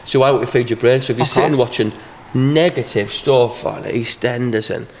 Yeah. So you out, you feed your brain. So if you're sitting watching negative stuff on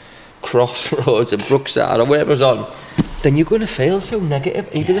EastEnders and Crossroads and Brookside or whatever's on, then you're going to feel so negative.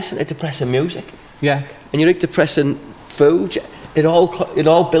 And if you listen to depressing music, and you eat depressing food, it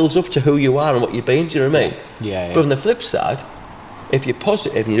all builds up to who you are and what you've been. Do you know what I mean? But on the flip side, if you're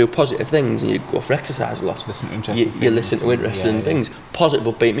positive and you do positive things and you go for exercise a lot, you listen to interesting things,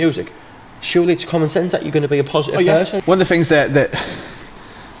 positive upbeat music, surely it's common sense that you're going to be a positive person. One of the things that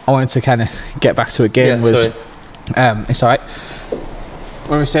I wanted to kind of get back to again was, it's alright,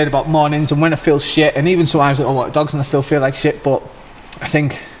 when we said about mornings and when I feel shit, and even sometimes dogs and I still feel like shit, but I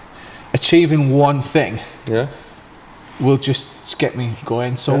think achieving one thing will just get me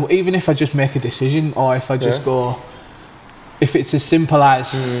going. So even if I just make a decision, or if I just go, if it's as simple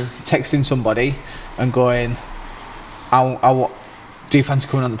as texting somebody and going, do you fancy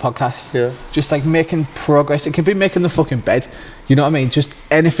coming on the podcast? Just like making progress. It can be making the fucking bed, you know what I mean? Just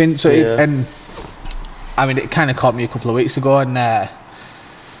anything. So and I mean, it kind of caught me a couple of weeks ago, and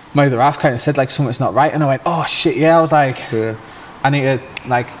my other half kind of said like something's not right, and I went, oh shit, I was like, I need to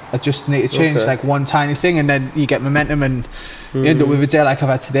I just need to change like one tiny thing, and then you get momentum, and you end up with a day like I've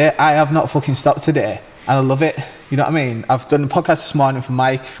had today. I have not fucking stopped today, and I love it. You know what I mean? I've done a podcast this morning for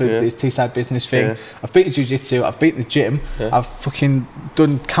Mike for this Teesside business thing. Yeah. I've beaten jiu-jitsu. I've beaten the gym. Yeah. I've fucking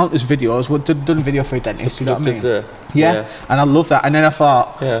done countless videos. Done a video for a dentist. You know what I mean? Yeah. And I love that. And then I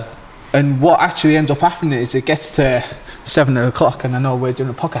thought, and what actually ends up happening is it gets to 7 o'clock and I know we're doing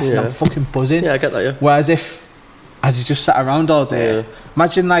a podcast and I'm fucking buzzing. Yeah, I get that. Yeah. Whereas if I just sat around all day,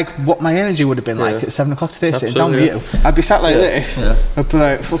 imagine like what my energy would have been like at 7 o'clock today, sitting down with you. I'd be sat like this. Yeah. I'd be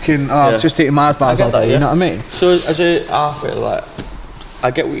like fucking. I've just eaten Mars bars all day. You know what I mean? So I feel like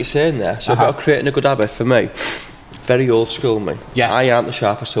I get what you're saying there. So about creating a good habit for me, very old school me. Yeah. I aren't the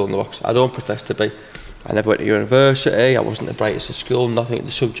sharpest tool in the box. I don't profess to be. I never went to university. I wasn't the brightest at school. Nothing at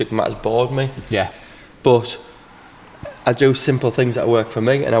the subject matters bored me. Yeah. But I do simple things that work for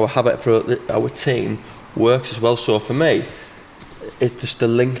me, and our habit for our team works as well. So for me, it's just the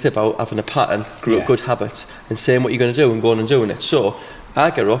link about having a pattern, good habits, and saying what you're going to do and going and doing it. So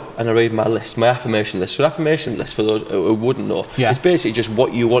I get up and I read my list, my affirmation list. So affirmation list, for those who wouldn't know, is basically just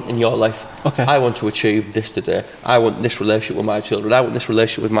what you want in your life. Okay. I want to achieve this today. I want this relationship with my children. I want this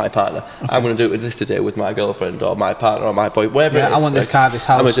relationship with my partner. Okay. I'm going to do this today with my girlfriend or my partner or my boy, whatever it is. I want this car, this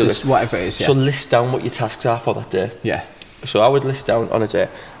house, this whatever it is. So list down what your tasks are for that day. Yeah. So I would list down on a day,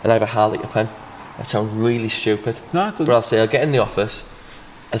 and I have a highlighter pen. That sounds really stupid. No, it doesn't. But I'll say I'll get in the office,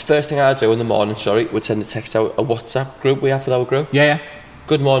 and the first thing I do in the morning, would send a text out, a WhatsApp group we have with our group. Yeah.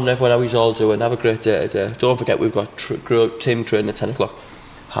 Good morning everyone, how are you all doing? Have a great day today. Don't forget we've got team training at 10 o'clock.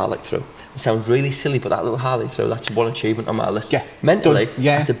 Highlight through. It sounds really silly, but that little highlight through, that's one achievement on my list. Yeah. Mentally,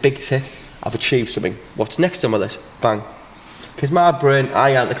 that's a big tick. I've achieved something. What's next on my list? Bang. Because my brain,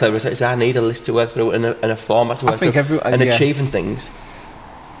 I aren't the cleverest, so I need a list to work through and a format to work through. And achieving things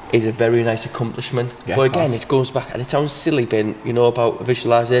is a very nice accomplishment. Yeah, but again, it goes back, and it sounds silly being, about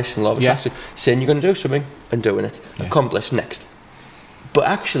visualisation, law of attraction, saying you're going to do something and doing it. Accomplish next. But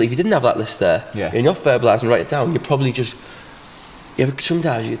actually, if you didn't have that list there, and you're verbalising, write it down, you probably just...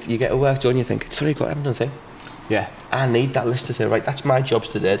 sometimes you get a work done, you think, it's 3 o'clock, I haven't done a thing. Yeah. I need that list to say, right, that's my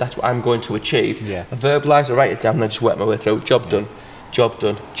jobs today, that's what I'm going to achieve. Yeah. I verbalise, I write it down, and I just work my way through. Job done, job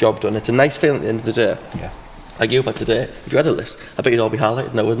done, job done. It's a nice feeling at the end of the day. Yeah. Like you've had today, if you had a list, I bet you'd all be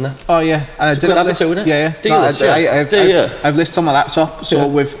highlighted now, wouldn't it? Oh yeah, and I did have a list. I've lists on my laptop, so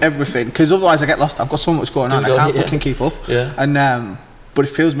with everything, because otherwise I get lost. I've got so much going on, I can't fucking keep up. Yeah. And but it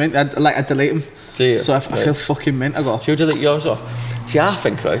feels mint. I delete them. Do you? So I feel fucking mint. I go. So you delete yours off. See, I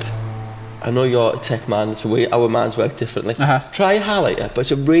think, right, I know you're a tech man, our minds work differently. Try a highlighter, but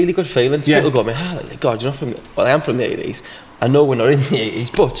it's a really good feeling. People go, highlighter, God, you're not from... Well, I am from the 80s. I know we're not in the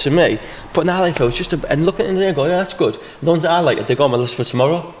 80s, but to me, putting a highlighter it's just and looking in there and going, yeah, that's good. And the ones that I like, they go on my list for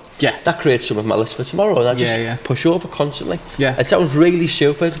tomorrow. Yeah. That creates some of my list for tomorrow, and I just push over constantly. Yeah. It sounds really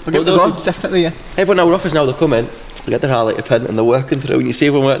stupid. Definitely, yeah. Everyone in our office now, they come in, they get their highlighter pen and they're working through, and you see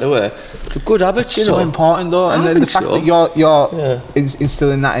everyone working away. It's a good habit, it's so important though, and the fact that you're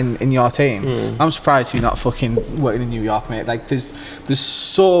instilling that in your team, I'm surprised you're not fucking working in New York, mate. Like there's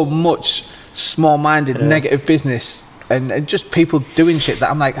so much small-minded negative business and just people doing shit that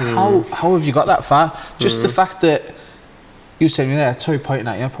I'm like, how have you got that far? Just the fact that you said me there, sorry, pointing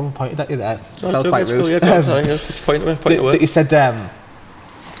at you, I probably pointed at you there. Felt quite rude. That you said that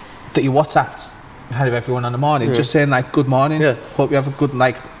you WhatsApped had of everyone on the morning, just saying like good morning, hope you have a good,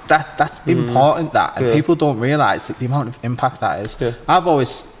 like that's important, that, and people don't realise that the amount of impact that is. I've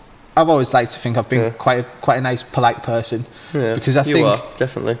always liked to think I've been quite a nice, polite person, because I think you are,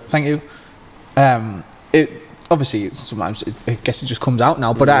 definitely. Thank you. It obviously sometimes I guess it just comes out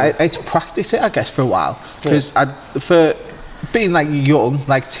now, but I had to practice it, I guess, for a while, because for being like young,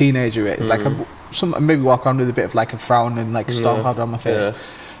 like teenager, like maybe walk around with a bit of like a frown and like a storm cloud on my face,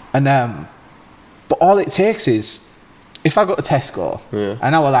 and but all it takes is, if I go to Tesco,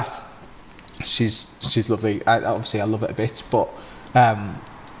 and our lass, she's lovely. Obviously, I love it a bit. But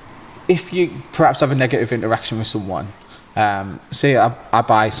if you perhaps have a negative interaction with someone, say I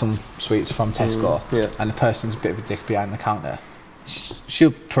buy some sweets from Tesco, and the person's a bit of a dick behind the counter,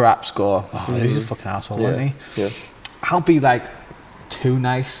 she'll perhaps go, "Oh, he's a fucking asshole, isn't he?" I'll be like too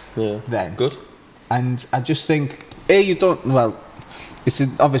nice then. Good. And I just think, you don't. Well,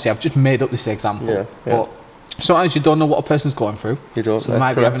 obviously I've just made up this example, but sometimes you don't know what a person's going through. You don't. So they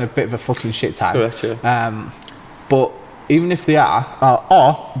might be having a bit of a fucking shit time. Correct, but even if they are,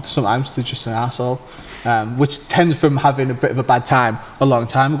 or sometimes they're just an arsehole, which tends from having a bit of a bad time a long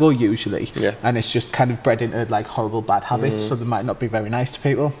time ago usually, and it's just kind of bred into like horrible bad habits, so they might not be very nice to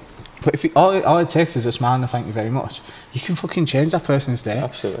people. But if all it takes is a smile and a thank you very much, you can fucking change that person's day.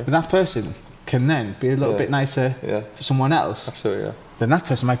 Absolutely. And that person can then be a little bit nicer to someone else. Absolutely, then that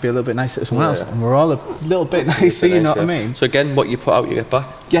person might be a little bit nicer to someone else, and we're all a little bit nicer, you know what I mean? So again, what you put out, you get back.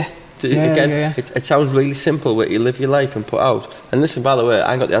 Yeah. It sounds really simple where you live your life and put out. And listen, by the way,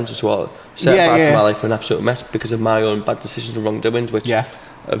 I ain't got the answers to all. Certain parts of my life were an absolute mess because of my own bad decisions and wrongdoings, which are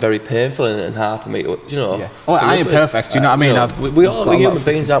very painful and hard for me to, you know. Yeah. Oh, I ain't perfect, you know what I mean? You know, we're human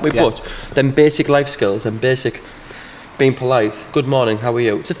beings, aren't we? But them basic life skills and basic being polite, good morning, how are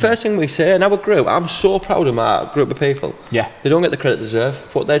you? It's the first thing we say in our group. I'm so proud of my group of people. Yeah. They don't get the credit they deserve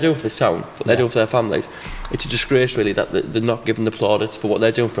for what they're doing for this town, what they're doing for their families. It's a disgrace, really, that they're not given the plaudits for what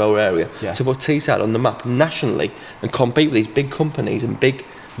they're doing for our area. Yeah. To put Teesside on the map nationally and compete with these big companies and big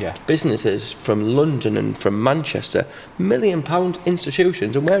businesses from London and from Manchester, £1 million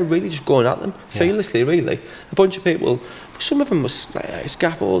institutions, and we're really just going at them fearlessly, really. A bunch of people, some of them were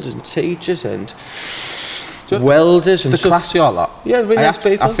scaffolders and teachers and welders and the class you are lot. Yeah, really nice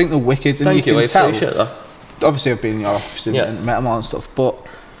people. I think they're wicked, and Thank you can tell. Appreciate that. Obviously, I've been in your office and met them all and stuff, but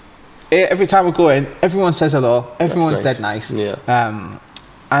every time we go in, everyone says hello. Everyone's dead nice. Yeah.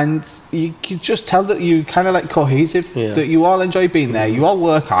 And you can just tell that you kind of like cohesive. That you all enjoy being there. You all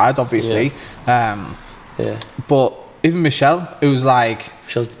work hard, obviously. But even Michelle, who's like,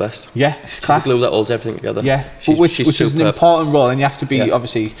 Michelle's the best. Yeah, she's class. The glue that holds everything together. Yeah, which is an important role, and you have to be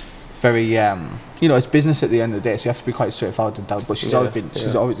obviously very, you know, it's business at the end of the day, so you have to be quite straightforward and down. But she's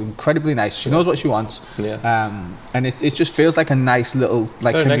always incredibly nice. She knows what she wants. And it just feels like a nice little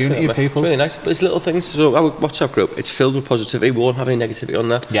very community of people. It's really nice. But it's little things. So our WhatsApp group, it's filled with positivity. We won't have any negativity on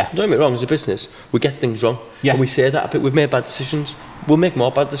there. Yeah. Don't get me wrong. As a business, we get things wrong. Yeah. And we say that. But we've made bad decisions. We'll make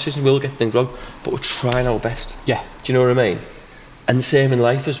more bad decisions. We'll get things wrong. But we're trying our best. Yeah. Do you know what I mean? And the same in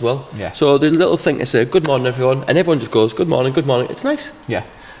life as well. Yeah. So the little thing to say, good morning everyone, and everyone just goes, good morning, good morning. It's nice. Yeah.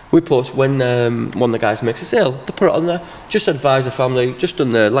 We post when one of the guys makes a sale, they put it on there, just advise the family, just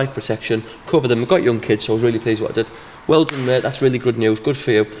done the life protection, cover them. We've got young kids, so I was really pleased with what I did. Well done, mate, that's really good news, good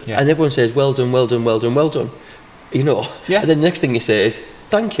for you. Yeah. And everyone says, well done, well done, well done, well done. You know? Yeah. And then the next thing you say is,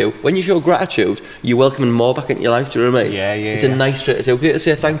 thank you. When you show gratitude, you're welcoming more back into your life, do you know what I mean? It's a nice trait to say. To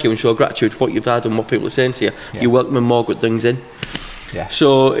say thank you and show gratitude for what you've had and what people are saying to you. Yeah. You're welcoming more good things in. Yeah.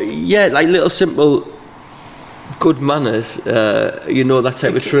 So, like little simple good manners, you know, that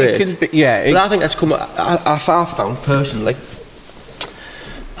type of trait. But I think that's come. I've found personally,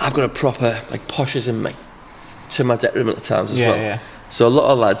 I've got a proper poshes in me, to my detriment at times as well. Yeah. So a lot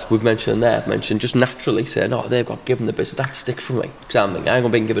of lads we've mentioned there, just naturally saying, "Oh, they've got given the business." That sticks for me. Because I ain't gonna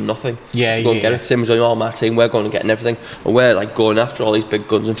be given nothing. Yeah, go and get it. Sims on all my team. We're going to get everything, and we're like going after all these big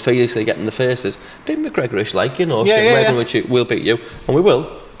guns and fearlessly getting the faces. Bit McGregorish, like, you know. We'll beat you, and we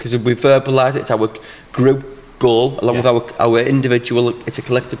will, because we verbalise it. It's our group goal, along with our individual. It's a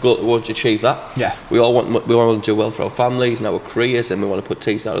collective goal to want to achieve that. Yeah. We want to do well for our families and our careers, and we want to put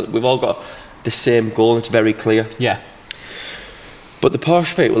Teesside. We've all got the same goal. And it's very clear. Yeah. But the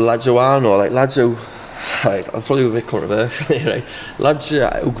posh people, lads who I know, like lads who, right, I'm probably a bit controversial, right? Lads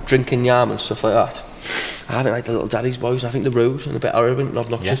who drink in yam and stuff like that. I think like the little daddy's boys. I think they're rude and a bit arrogant and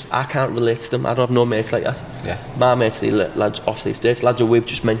obnoxious. Yeah. I can't relate to them. I don't have no mates like that. Yeah. My mates, the lads off these dates, lads who we've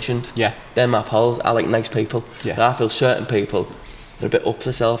just mentioned. Yeah. They're my pals. I like nice people. Yeah. And I feel certain people, they're a bit up for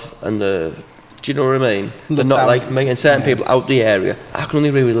themselves and do you know what I mean? They're not like me. And certain people out the area, I can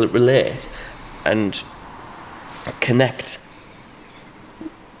only really relate and connect.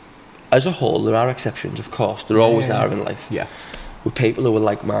 As a whole, there are exceptions, of course. There always are in life. Yeah. With people who are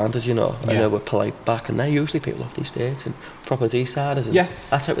like-minded, you know, and who are polite back, and they're usually people off these states and proper Deesiders and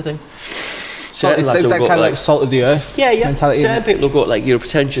that type of thing. So it's like that kind of like salt of the earth mentality. Certain people who go like, you're a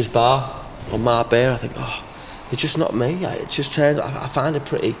pretentious bar or my bear, I think, it's just not me. It just turns, I find it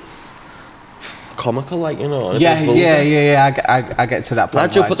pretty comical, like, you know. I get to that point.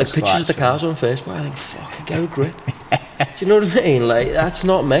 Lads who put the pictures of the cars on Facebook, I think, fuck, get a grip. Do you know what I mean? Like, that's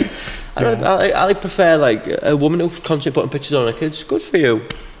not me. I prefer like a woman who's constantly putting pictures on her kids. Good for you.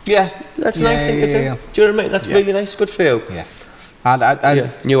 Yeah, that's a nice thing to do. Do you know what I mean? That's really nice. Good for you. Yeah.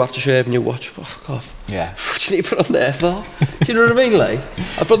 New aftershave, new watch. Oh, fuck off. Yeah. What do you need to put on there for? Do you know what I mean? Like,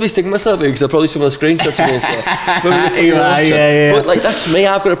 I'll probably stick myself in because I'll probably some of the screenshots of me and stuff. But like, that's me.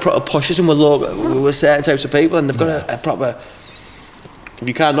 I've got a proper poshes and we're certain types of people, and they've got a proper.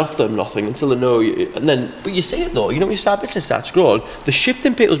 You can't offer them nothing until they know you, and then. But you see it though. You know, when you start business starts growing, the shift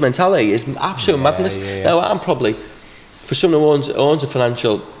in people's mentality is absolute madness. Now, I'm probably, for someone who owns a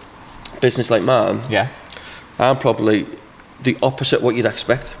financial business like mine, I'm probably the opposite of what you'd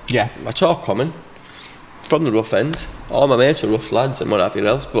expect. Yeah, I talk common from the rough end. All my mates are rough lads and whatever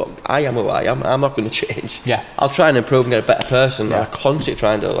else, but I am who I am. I'm not going to change. Yeah, I'll try and improve and get a better person. I constantly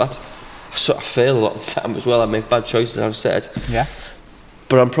try and do that. I sort of fail a lot of the time as well. I make bad choices, as I've said. Yeah.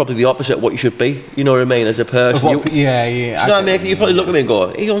 But I'm probably the opposite of what you should be. You know what I mean? As a person. You know what I mean? You probably look at me and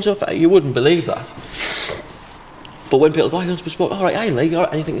go, he owns a. You wouldn't believe that. But when people go, I don't bespoke, all right, hey Lee, all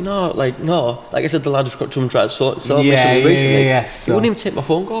right, and you think, no. Like I said, the lad who's got to try to sell me something recently. So. He wouldn't even take my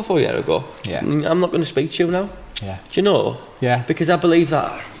phone call 4 years ago. Yeah. I'm not going to speak to you now. Yeah. Do you know? Yeah. Because I believe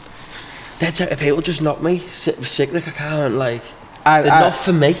that they're type of people just knock me sick, like I can't, like, they're not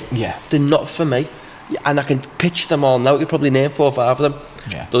for me. Yeah. They're not for me. And I can pitch them all now. You could probably name 4 or 5 of them.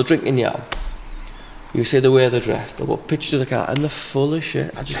 Yeah. They'll drink in Yao. You see the way they're dressed, they'll put pictures of the car, and they're full of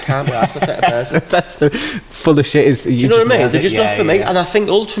shit. I just can't be asked for that person. That's the full of shit. Do you know what I mean? They're just not for me. And I think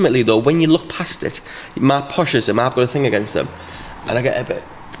ultimately, though, when you look past it, my poshism, I've got a thing against them, and I get a bit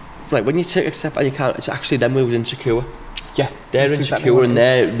like when you take a step and you can't. It's actually them who's insecure. Yeah, they're insecure, and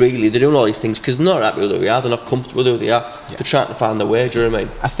they're doing all these things because they're not happy with who they are. They're not comfortable with who they are. Yeah. They're trying to find their way. Do you know what I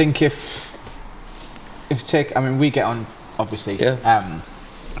mean? I think if you take, I mean, we get on obviously. Yeah.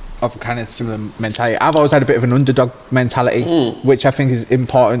 Of kind of similar mentality. I've always had a bit of an underdog mentality, which I think is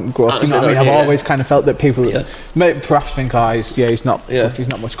important growth. You know what I mean? I've always kind of felt that people may perhaps think, he's not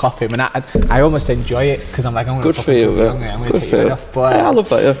much copy, and I almost enjoy it because I'm like, I'm going to for you. I'm going to take it off. But I love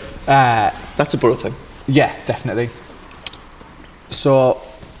that. Yeah. That's a Borough thing. Yeah, definitely. So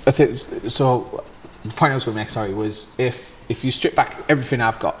I think the point I was going to make, was if you strip back everything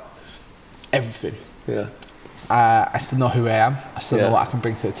I've got, everything. Yeah. I still know who I am. I still know what I can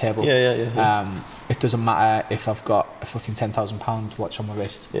bring to the table. Yeah. It doesn't matter if I've got a fucking £10,000 watch on my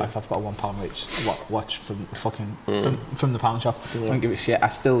wrist, or if I've got a £1 watch from fucking from the pound shop. I don't give a shit.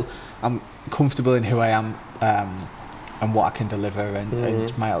 I'm comfortable in who I am and what I can deliver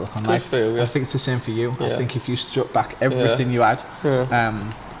and my outlook on life. I think it's the same for you. I think if you struck back everything you had,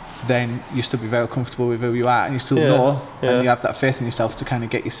 then you still be very comfortable with who you are, and you still know, and you have that faith in yourself to kind of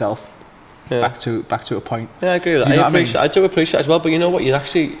get yourself. Back to a point. Yeah, I agree with that. I do appreciate it as well. But you know what?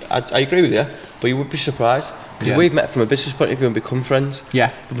 I agree with you. But you would be surprised because we've met from a business point of view and become friends.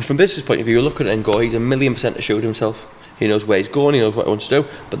 Yeah. But from a business point of view, you look at it and go, he's 1,000,000% assured himself. He knows where he's going. He knows what he wants to do.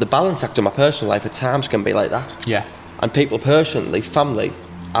 But the balance act of my personal life at times can be like that. Yeah. And people personally, family,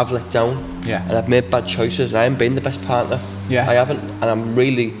 I've let down. Yeah. And I've made bad choices. And I haven't been the best partner. Yeah. I haven't. And I'm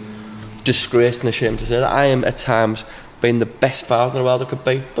really disgraced and ashamed to say that I am at times. Being the best father in the world I could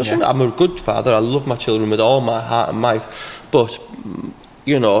be. But I'm a good father. I love my children with all my heart and might. But,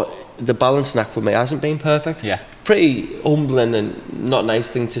 you know, the balancing act for me hasn't been perfect. Yeah. Pretty humbling and not a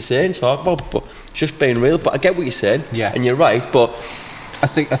nice thing to say and talk about, but just being real. But I get what you're saying. Yeah. And you're right. But I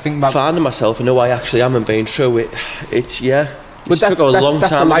think finding myself and who I actually am and being true, it's But that's a lifelong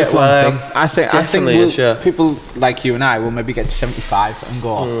thing. I think people like you and I will maybe get to 75 and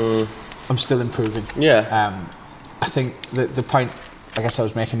go, I'm still improving. Yeah. I think the point I guess I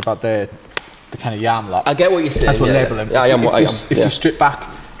was making about the kind of yarn lot. I get what you're saying. That's what labeling. Yeah, I am what I am. If you strip back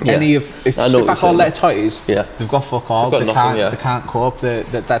if you strip back all letter toys, they've got fuck all. They can't cope.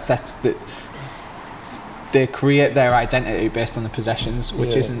 They create their identity based on the possessions,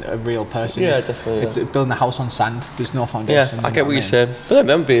 which isn't a real person. Yeah, definitely. It's building a house on sand. There's no foundation. Yeah, I get what you're saying. But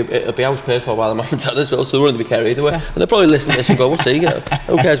then it'll be house paid for while I'm on dad as well, so they won't be care either way. And they'll probably listen to this and go, what's he?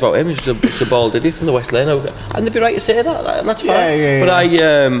 Who cares about him? He's just a bald idiot from the West Lane. And they'd be right to say that, and that's fine.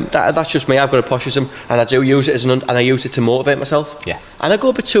 But that's just me. I've got a poshism, and I do use it and I use it to motivate myself. Yeah. And I go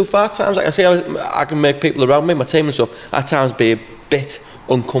a bit too far at times. Like I say, I can make people around me, my team and stuff, at times be a bit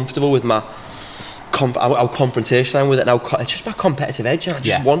uncomfortable with my how confrontational I am with it, and it's just my competitive edge, and I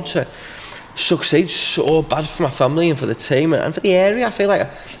just want to succeed so bad for my family and for the team and for the area. I feel like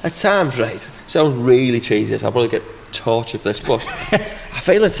at times, sounds really cheesy, so I'll probably get tortured for this, but I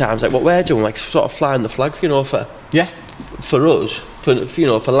feel at times like what we're doing, like sort of flying the flag, for us,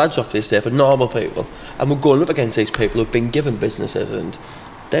 for lads off this day, for normal people, and we're going up against these people who've been given businesses and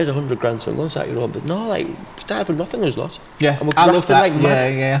there's 100 grand, so I'm going to start your own. But no, we started from nothing as lot. Yeah, and we're grafting like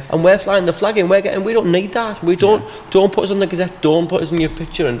mad. And we're flying the flag in. We don't need that. We don't put us on the Gazette. Don't put us in your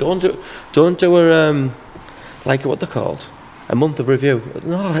picture, and don't do a like what they're called, a month of review.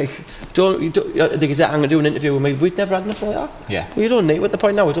 No, the Gazette. I'm going to do an interview with me. We've never had nothing like that. Yeah. Well, you don't need it at the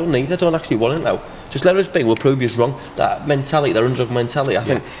point now. We don't need it. I don't actually want it now. Just let us be. We'll prove you wrong. That mentality, that underdog mentality. I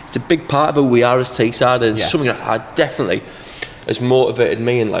think it's a big part of who we are as Teesside, and something that I definitely has motivated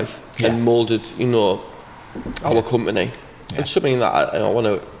me in life and moulded, our company. It's something that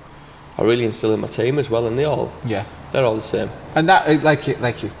I really instill in my team as well, and they're all the same. And that, like we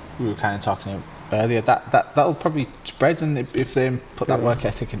were kind of talking about earlier, that'll probably spread, and if they put that work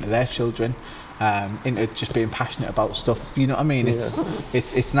ethic into their children, into just being passionate about stuff, you know what I mean?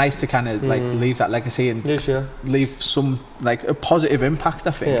 It's nice to kind of leave that legacy and leave some a positive impact.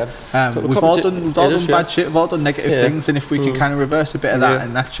 I think we've all done bad shit, we've all done negative things, and if we can kind of reverse a bit of that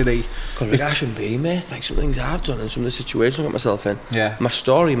and actually, I shouldn't be, mate. Like some things I've done and some of the situations I got myself in. My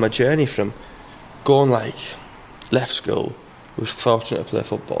story, my journey from going left school, was fortunate to play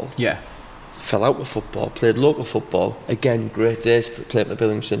football. Yeah. Fell out with football, played local football. Again, great days for playing for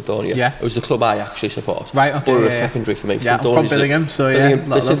Billingham St Donia. Yeah. It was the club I actually support. Right, okay. Borough secondary for me. Yeah, I'm from Billingham, so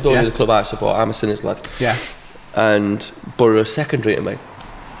yeah. St Donia, the club I support. I'm a Sinners lad. Yeah. And Borough secondary to me.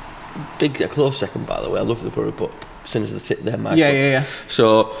 Big, close second, by the way. I love the Borough, but Sinners they're my club. Yeah.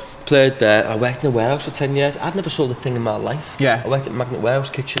 So, played there. I worked in a warehouse for 10 years. I'd never sold a thing in my life. Yeah. I worked at Magnet Warehouse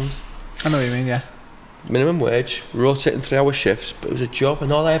Kitchens. I know what you mean, yeah. Minimum wage, rotating 3-hour shifts, but it was a job,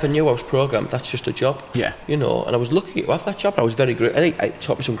 and all I ever knew I was programmed, that's just a job. Yeah. You know, and I was lucky to have that job. I was very great. I think it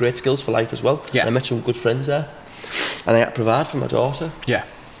taught me some great skills for life as well. Yeah. And I met some good friends there. And I had to provide for my daughter. Yeah.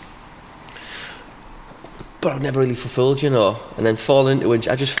 But I was never really fulfilled, you know. And then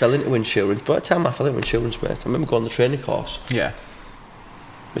I just fell into insurance. By the time I fell into insurance, mate, I remember going on the training course. Yeah.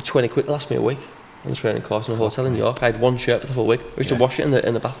 With 20 quid to last me a week on the training course in a hotel in York. I had one shirt for the full week. I used to wash it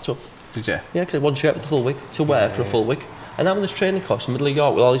in the bathtub. Did you? Yeah, because I had one shirt for the full week to wear for a full week. And I'm on this training course in the middle of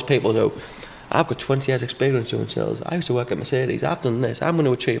York with all these people who, I've got 20 years experience doing sales. I used to work at Mercedes. I've done this. I'm going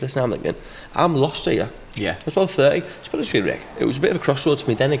to achieve this. And I'm thinking, I'm lost here. Yeah. I was about 30. To be honest with you, Rick, it was a bit of a crossroads for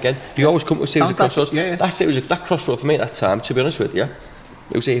me then again. You always come to a series of crossroads. Yeah. That's it. It was that crossroad for me at that time, to be honest with you.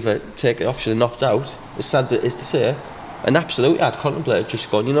 It was either take the option and opt out, as sad as it is to say. And absolutely, I'd contemplated just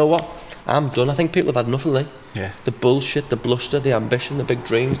going, you know what? I'm done. I think people have had enough of it. Yeah. The bullshit, the bluster, the ambition, the big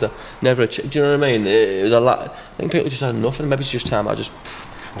dreams, the never achieve. Do you know what I mean? I think people just had enough, and maybe it's just time I just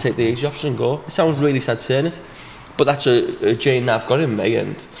take the easy option and go. It sounds really sad saying it, but that's a gene I've got in me,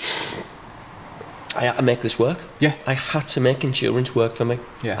 and I had to make this work. Yeah. I had to make insurance work for me.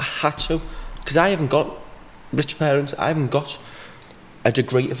 Yeah. I had to, because I haven't got rich parents. I haven't got a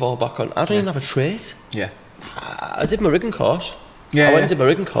degree to fall back on. I don't even have a trade. Yeah. I did my rigging course. Yeah, I went and did my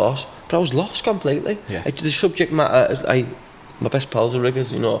rigging course, but I was lost completely. Yeah. The subject matter, my best pals are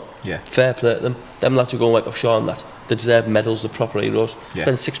riggers, you know. Yeah. Fair play to them. Them lads who go and work offshore and that, they deserve medals, the proper heroes. Yeah.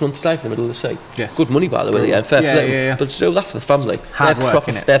 Spend 6 months' life in the middle of the sea. Yeah. Good money, by the way, yeah, and fair play to them. But to do that for the family,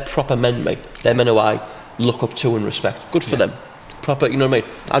 they're proper men, mate. They're men who I look up to and respect. Good for them. Proper, you know what I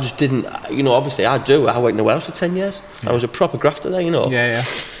mean? I just didn't, you know, obviously I do. I worked in the warehouse for 10 years. I was a proper grafter there, you know. Yeah.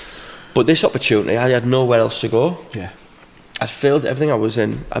 But this opportunity, I had nowhere else to go. Yeah. I'd failed everything. I was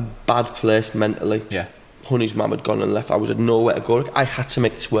in a bad place mentally. Yeah. Honey's mum had gone and left. I was at nowhere to go. I had to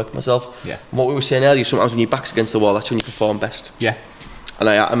make this work myself. Yeah. And what we were saying earlier, sometimes when your back's against the wall, that's when you perform best. Yeah. And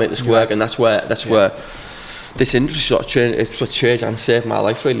I had to make this work, and that's where this industry sort of changed and saved my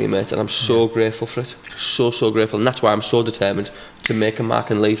life, really, mate. And I'm so grateful for it. So grateful. And that's why I'm so determined to make a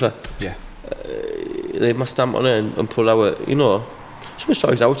mark and leave it. Yeah. Leave my stamp on it and put our, you know, some of the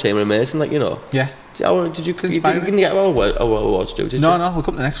stories our team are amazing, like, you know. Yeah. Did you didn't get our awards, did you? No, we'll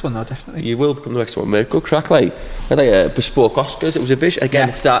come to the next one, though, definitely. You will become the next one, mate. Good crack, like bespoke Oscars. It was a vision. Again,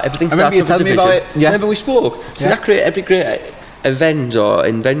 everything starts off as a vision. About it. Yeah. Remember we spoke? So that every great event or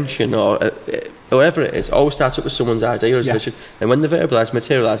invention or whatever it is, always starts up with someone's idea or a vision. And when they verbalize,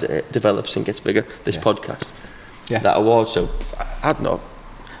 materialize, it develops and gets bigger. This podcast, that award. So, I don't know.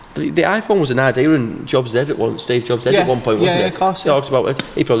 The iPhone was an idea in Jobs' head at one. Steve Jobs' head at one point, wasn't it? Yeah, of course. He talks about it.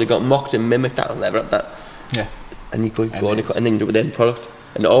 He probably got mocked and mimicked. That'll never have that. Yeah. And you could go and then you do it with the end product.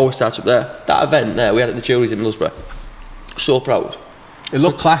 And it always starts up there. That event there, we had at the Juries in Middlesbrough. So proud. It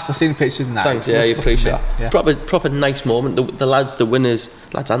looked class. I've seen the pictures and that. Thanks, yeah, you appreciate that. Yeah. Proper nice moment. The lads, the winners,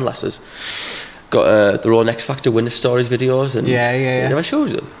 lads and lasses, got their own X Factor winner stories videos. And Have I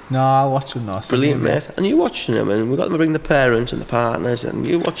showed you them? No, I'll watch them now. Brilliant, mate. And you're watching them, and we got them to bring the parents and the partners, and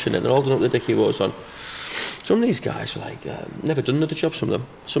you're watching it. They're all doing up the Dickie Rose on. Some of these guys were like, never done another job, some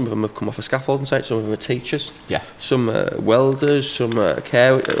of them have come off a scaffolding site, some of them are teachers, some are welders, some are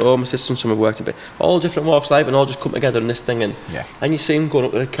home assistants, some have worked a bit, all different walks of life, and all just come together in this thing, and you see them going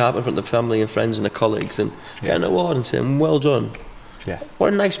up with a carpet in front of the family and friends and their colleagues, and getting an award and saying, well done. Yeah.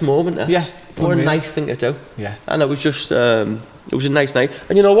 What a nice moment there. Yeah. What a nice thing to do. Yeah. And it was just, it was a nice night.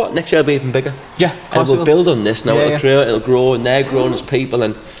 And you know what? Next year it'll be even bigger. Yeah. And we'll build on this now. It'll grow, and they're growing as people.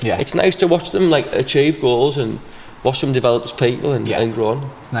 And it's nice to watch them like achieve goals and watch them develop as people and grow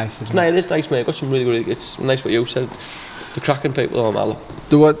on. It's nice. It is nice, mate. Got some really. It's nice what you said. The cracking people on Mallow.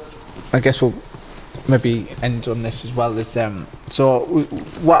 I guess we'll maybe end on this as well. Is so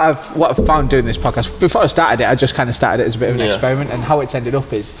what I've found doing this podcast, before I started it, I just kind of started it as a bit of an experiment, and how it's ended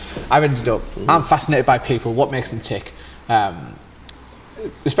up is I'm fascinated by people, what makes them tick,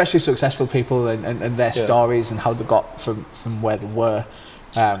 especially successful people and their stories and how they got from where they were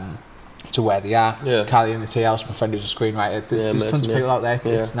to where they are. Carly in the tea house, my friend who's a screenwriter, there's tons of people out there.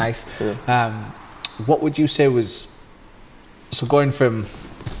 It's nice. What would you say was, so going from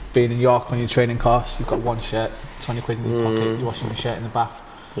being in York on your training course, you've got one shirt, 20 quid in your pocket, you're washing your shirt in the bath.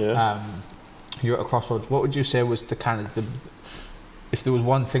 You're at a crossroads. What would you say was the kind of if there was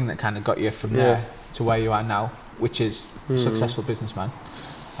one thing that kind of got you from there to where you are now, which is successful businessman,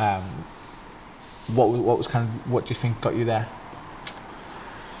 what do you think got you there?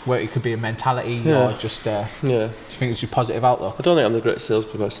 Where it could be a mentality or just do you think it's your positive outlook? I don't think I'm the greatest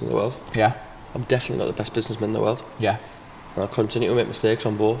salesperson in the world. Yeah. I'm definitely not the best businessman in the world. Yeah. And I continue to make mistakes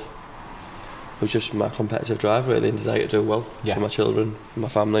on both. It was just my competitive drive, really, and desire to do well for my children, for my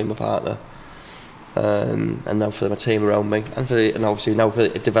family, my partner, and now for my team around me, and obviously now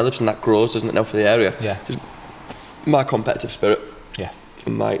it develops and that grows, doesn't it? Now for the area, just my competitive spirit,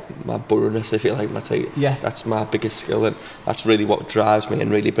 and my burrowness, if you like, that's my biggest skill, and that's really what drives me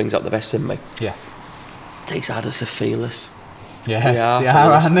and really brings out the best in me. Yeah, it takes hardest to feel us. We've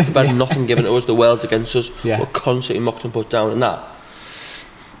had nothing given to us. The world's against us. We're constantly mocked and put down, and that.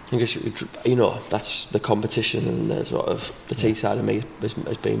 I guess that's the competition and the sort of the T side of me has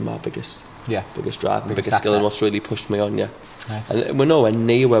been my biggest drive, my biggest skill, and what's really pushed me on. Nice. And we're nowhere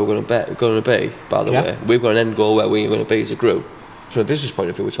near where we're going to be. By the way, we've got an end goal where we're going to be as a group. From a business point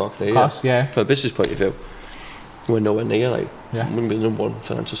of view, we're talking here. From a business point of view, we're nowhere near. We're going to be the number one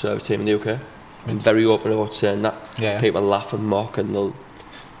financial service team in the UK. I'm very open about saying that. People laugh and mock,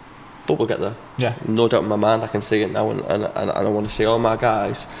 but we'll get there. No doubt in my mind, I can see it now, and I want to see all my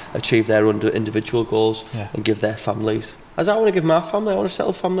guys achieve their individual goals and give their families. As I want to give my family, I want to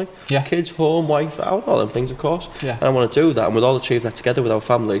settle family, kids, home, wife, I want all them things, of course. And I want to do that, and we'll all achieve that together with our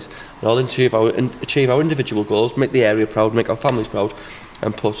families, and all achieve our individual goals, make the area proud, make our families proud,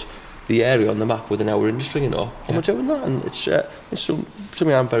 and put the area on the map within our industry, And we're doing that, and it's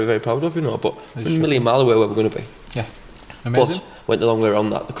something I'm very, very proud of, But we're a million miles away where we're going to be. Yeah, amazing. But went the long way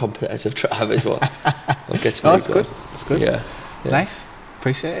around that. The competitive drive is what gets me. That's good. That's good. Yeah. Nice.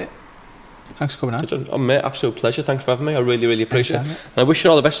 Appreciate it. Thanks for coming on. Mate, absolute pleasure. Thanks for having me. I really, really appreciate it. And I wish you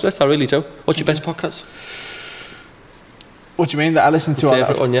all the best with it. I really do. What's your best podcast? What do you mean that I listen to?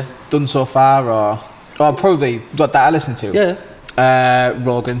 Favourite one, done so far, or probably what that I listen to? Yeah.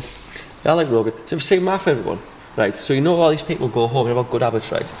 Rogan. Yeah, I like Rogan. So if you see my favourite one, right? So all these people go home and have got good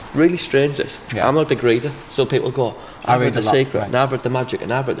habits, right? Really strange this. I'm not a big reader, so people go, I've read The Secret, and I've read The Magic,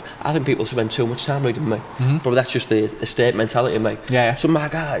 and I think people spend too much time reading me. But that's just the estate mentality of me. So my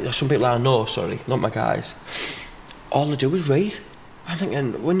guys, some people I know, not my guys, all they do is read. I'm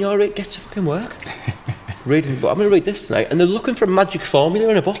thinking, when you're get to fucking work. Reading, but I'm going to read this tonight, and they're looking for a magic formula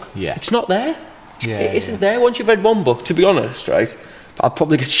in a book. It's not there. It isn't there. Once you've read one book, to be honest, right? I'll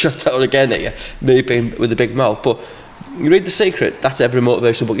probably get shut down again here, me being with a big mouth, but you read The Secret, that's every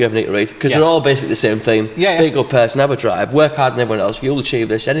motivational book you ever need to read, because they're all basically the same theme. Be a good person, have a drive, work harder than everyone else, you'll achieve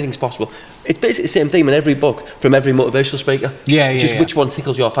this, anything's possible. It's basically the same theme in every book from every motivational speaker. Which one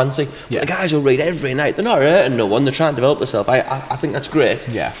tickles your fancy. But the guys will read every night, they're not hurting no one, they're trying to develop themselves. I think that's great.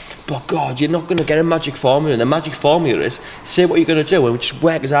 But God, you're not going to get a magic formula, and the magic formula is say what you're going to do and just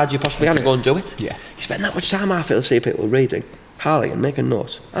work as hard as you possibly can and go and do it. You spend that much time, I feel, to see people reading. Harley, and make a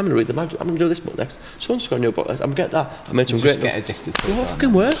note. I'm going to read The Magic. I'm going to do this book next. Someone's got a new book. I'm going to get that. I made some great. Get addicted to it. Go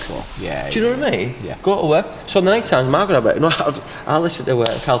fucking work. Do you know what I mean? Go to work. So on the night times, Margaret, I listen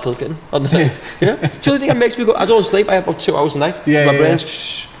to Carl Pilkington on the night. It's the only thing that makes me go. I don't sleep. I have about 2 hours a night. My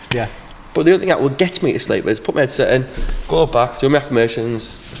brain's. But the only thing that will get me to sleep is put my headset in, go back, do my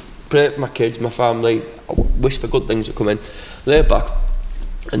affirmations, pray for my kids, my family, wish for good things to come in, lay back.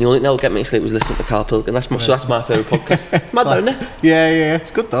 And the only thing that will get me to sleep was listening to Carl Pilkington. So that's my favourite podcast. Mad, isn't it? Yeah, it's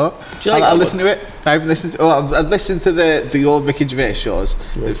good though. Do you like I listen to it. I've listened to. I've listened to the old Ricky Gervais shows.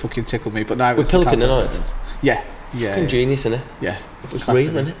 It fucking tickled me. But now with Pilkington on it. Yeah. Fucking genius, isn't it? Yeah. It's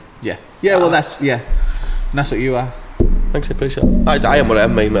real, isn't it? Yeah. Well, that's And that's what you are. Thanks, I appreciate it. I am what I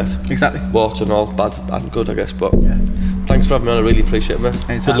am, mate. Exactly. Water and all, bad and good, I guess. But thanks for having me on. I really appreciate it, mate.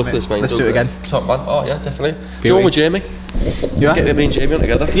 Anytime, good luck with this, mate. Let's do it again. Top man. Oh yeah, definitely. Do you want with Jamie? You are? Get me and Jamie on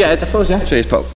together. Yeah, definitely. Cheers, pal.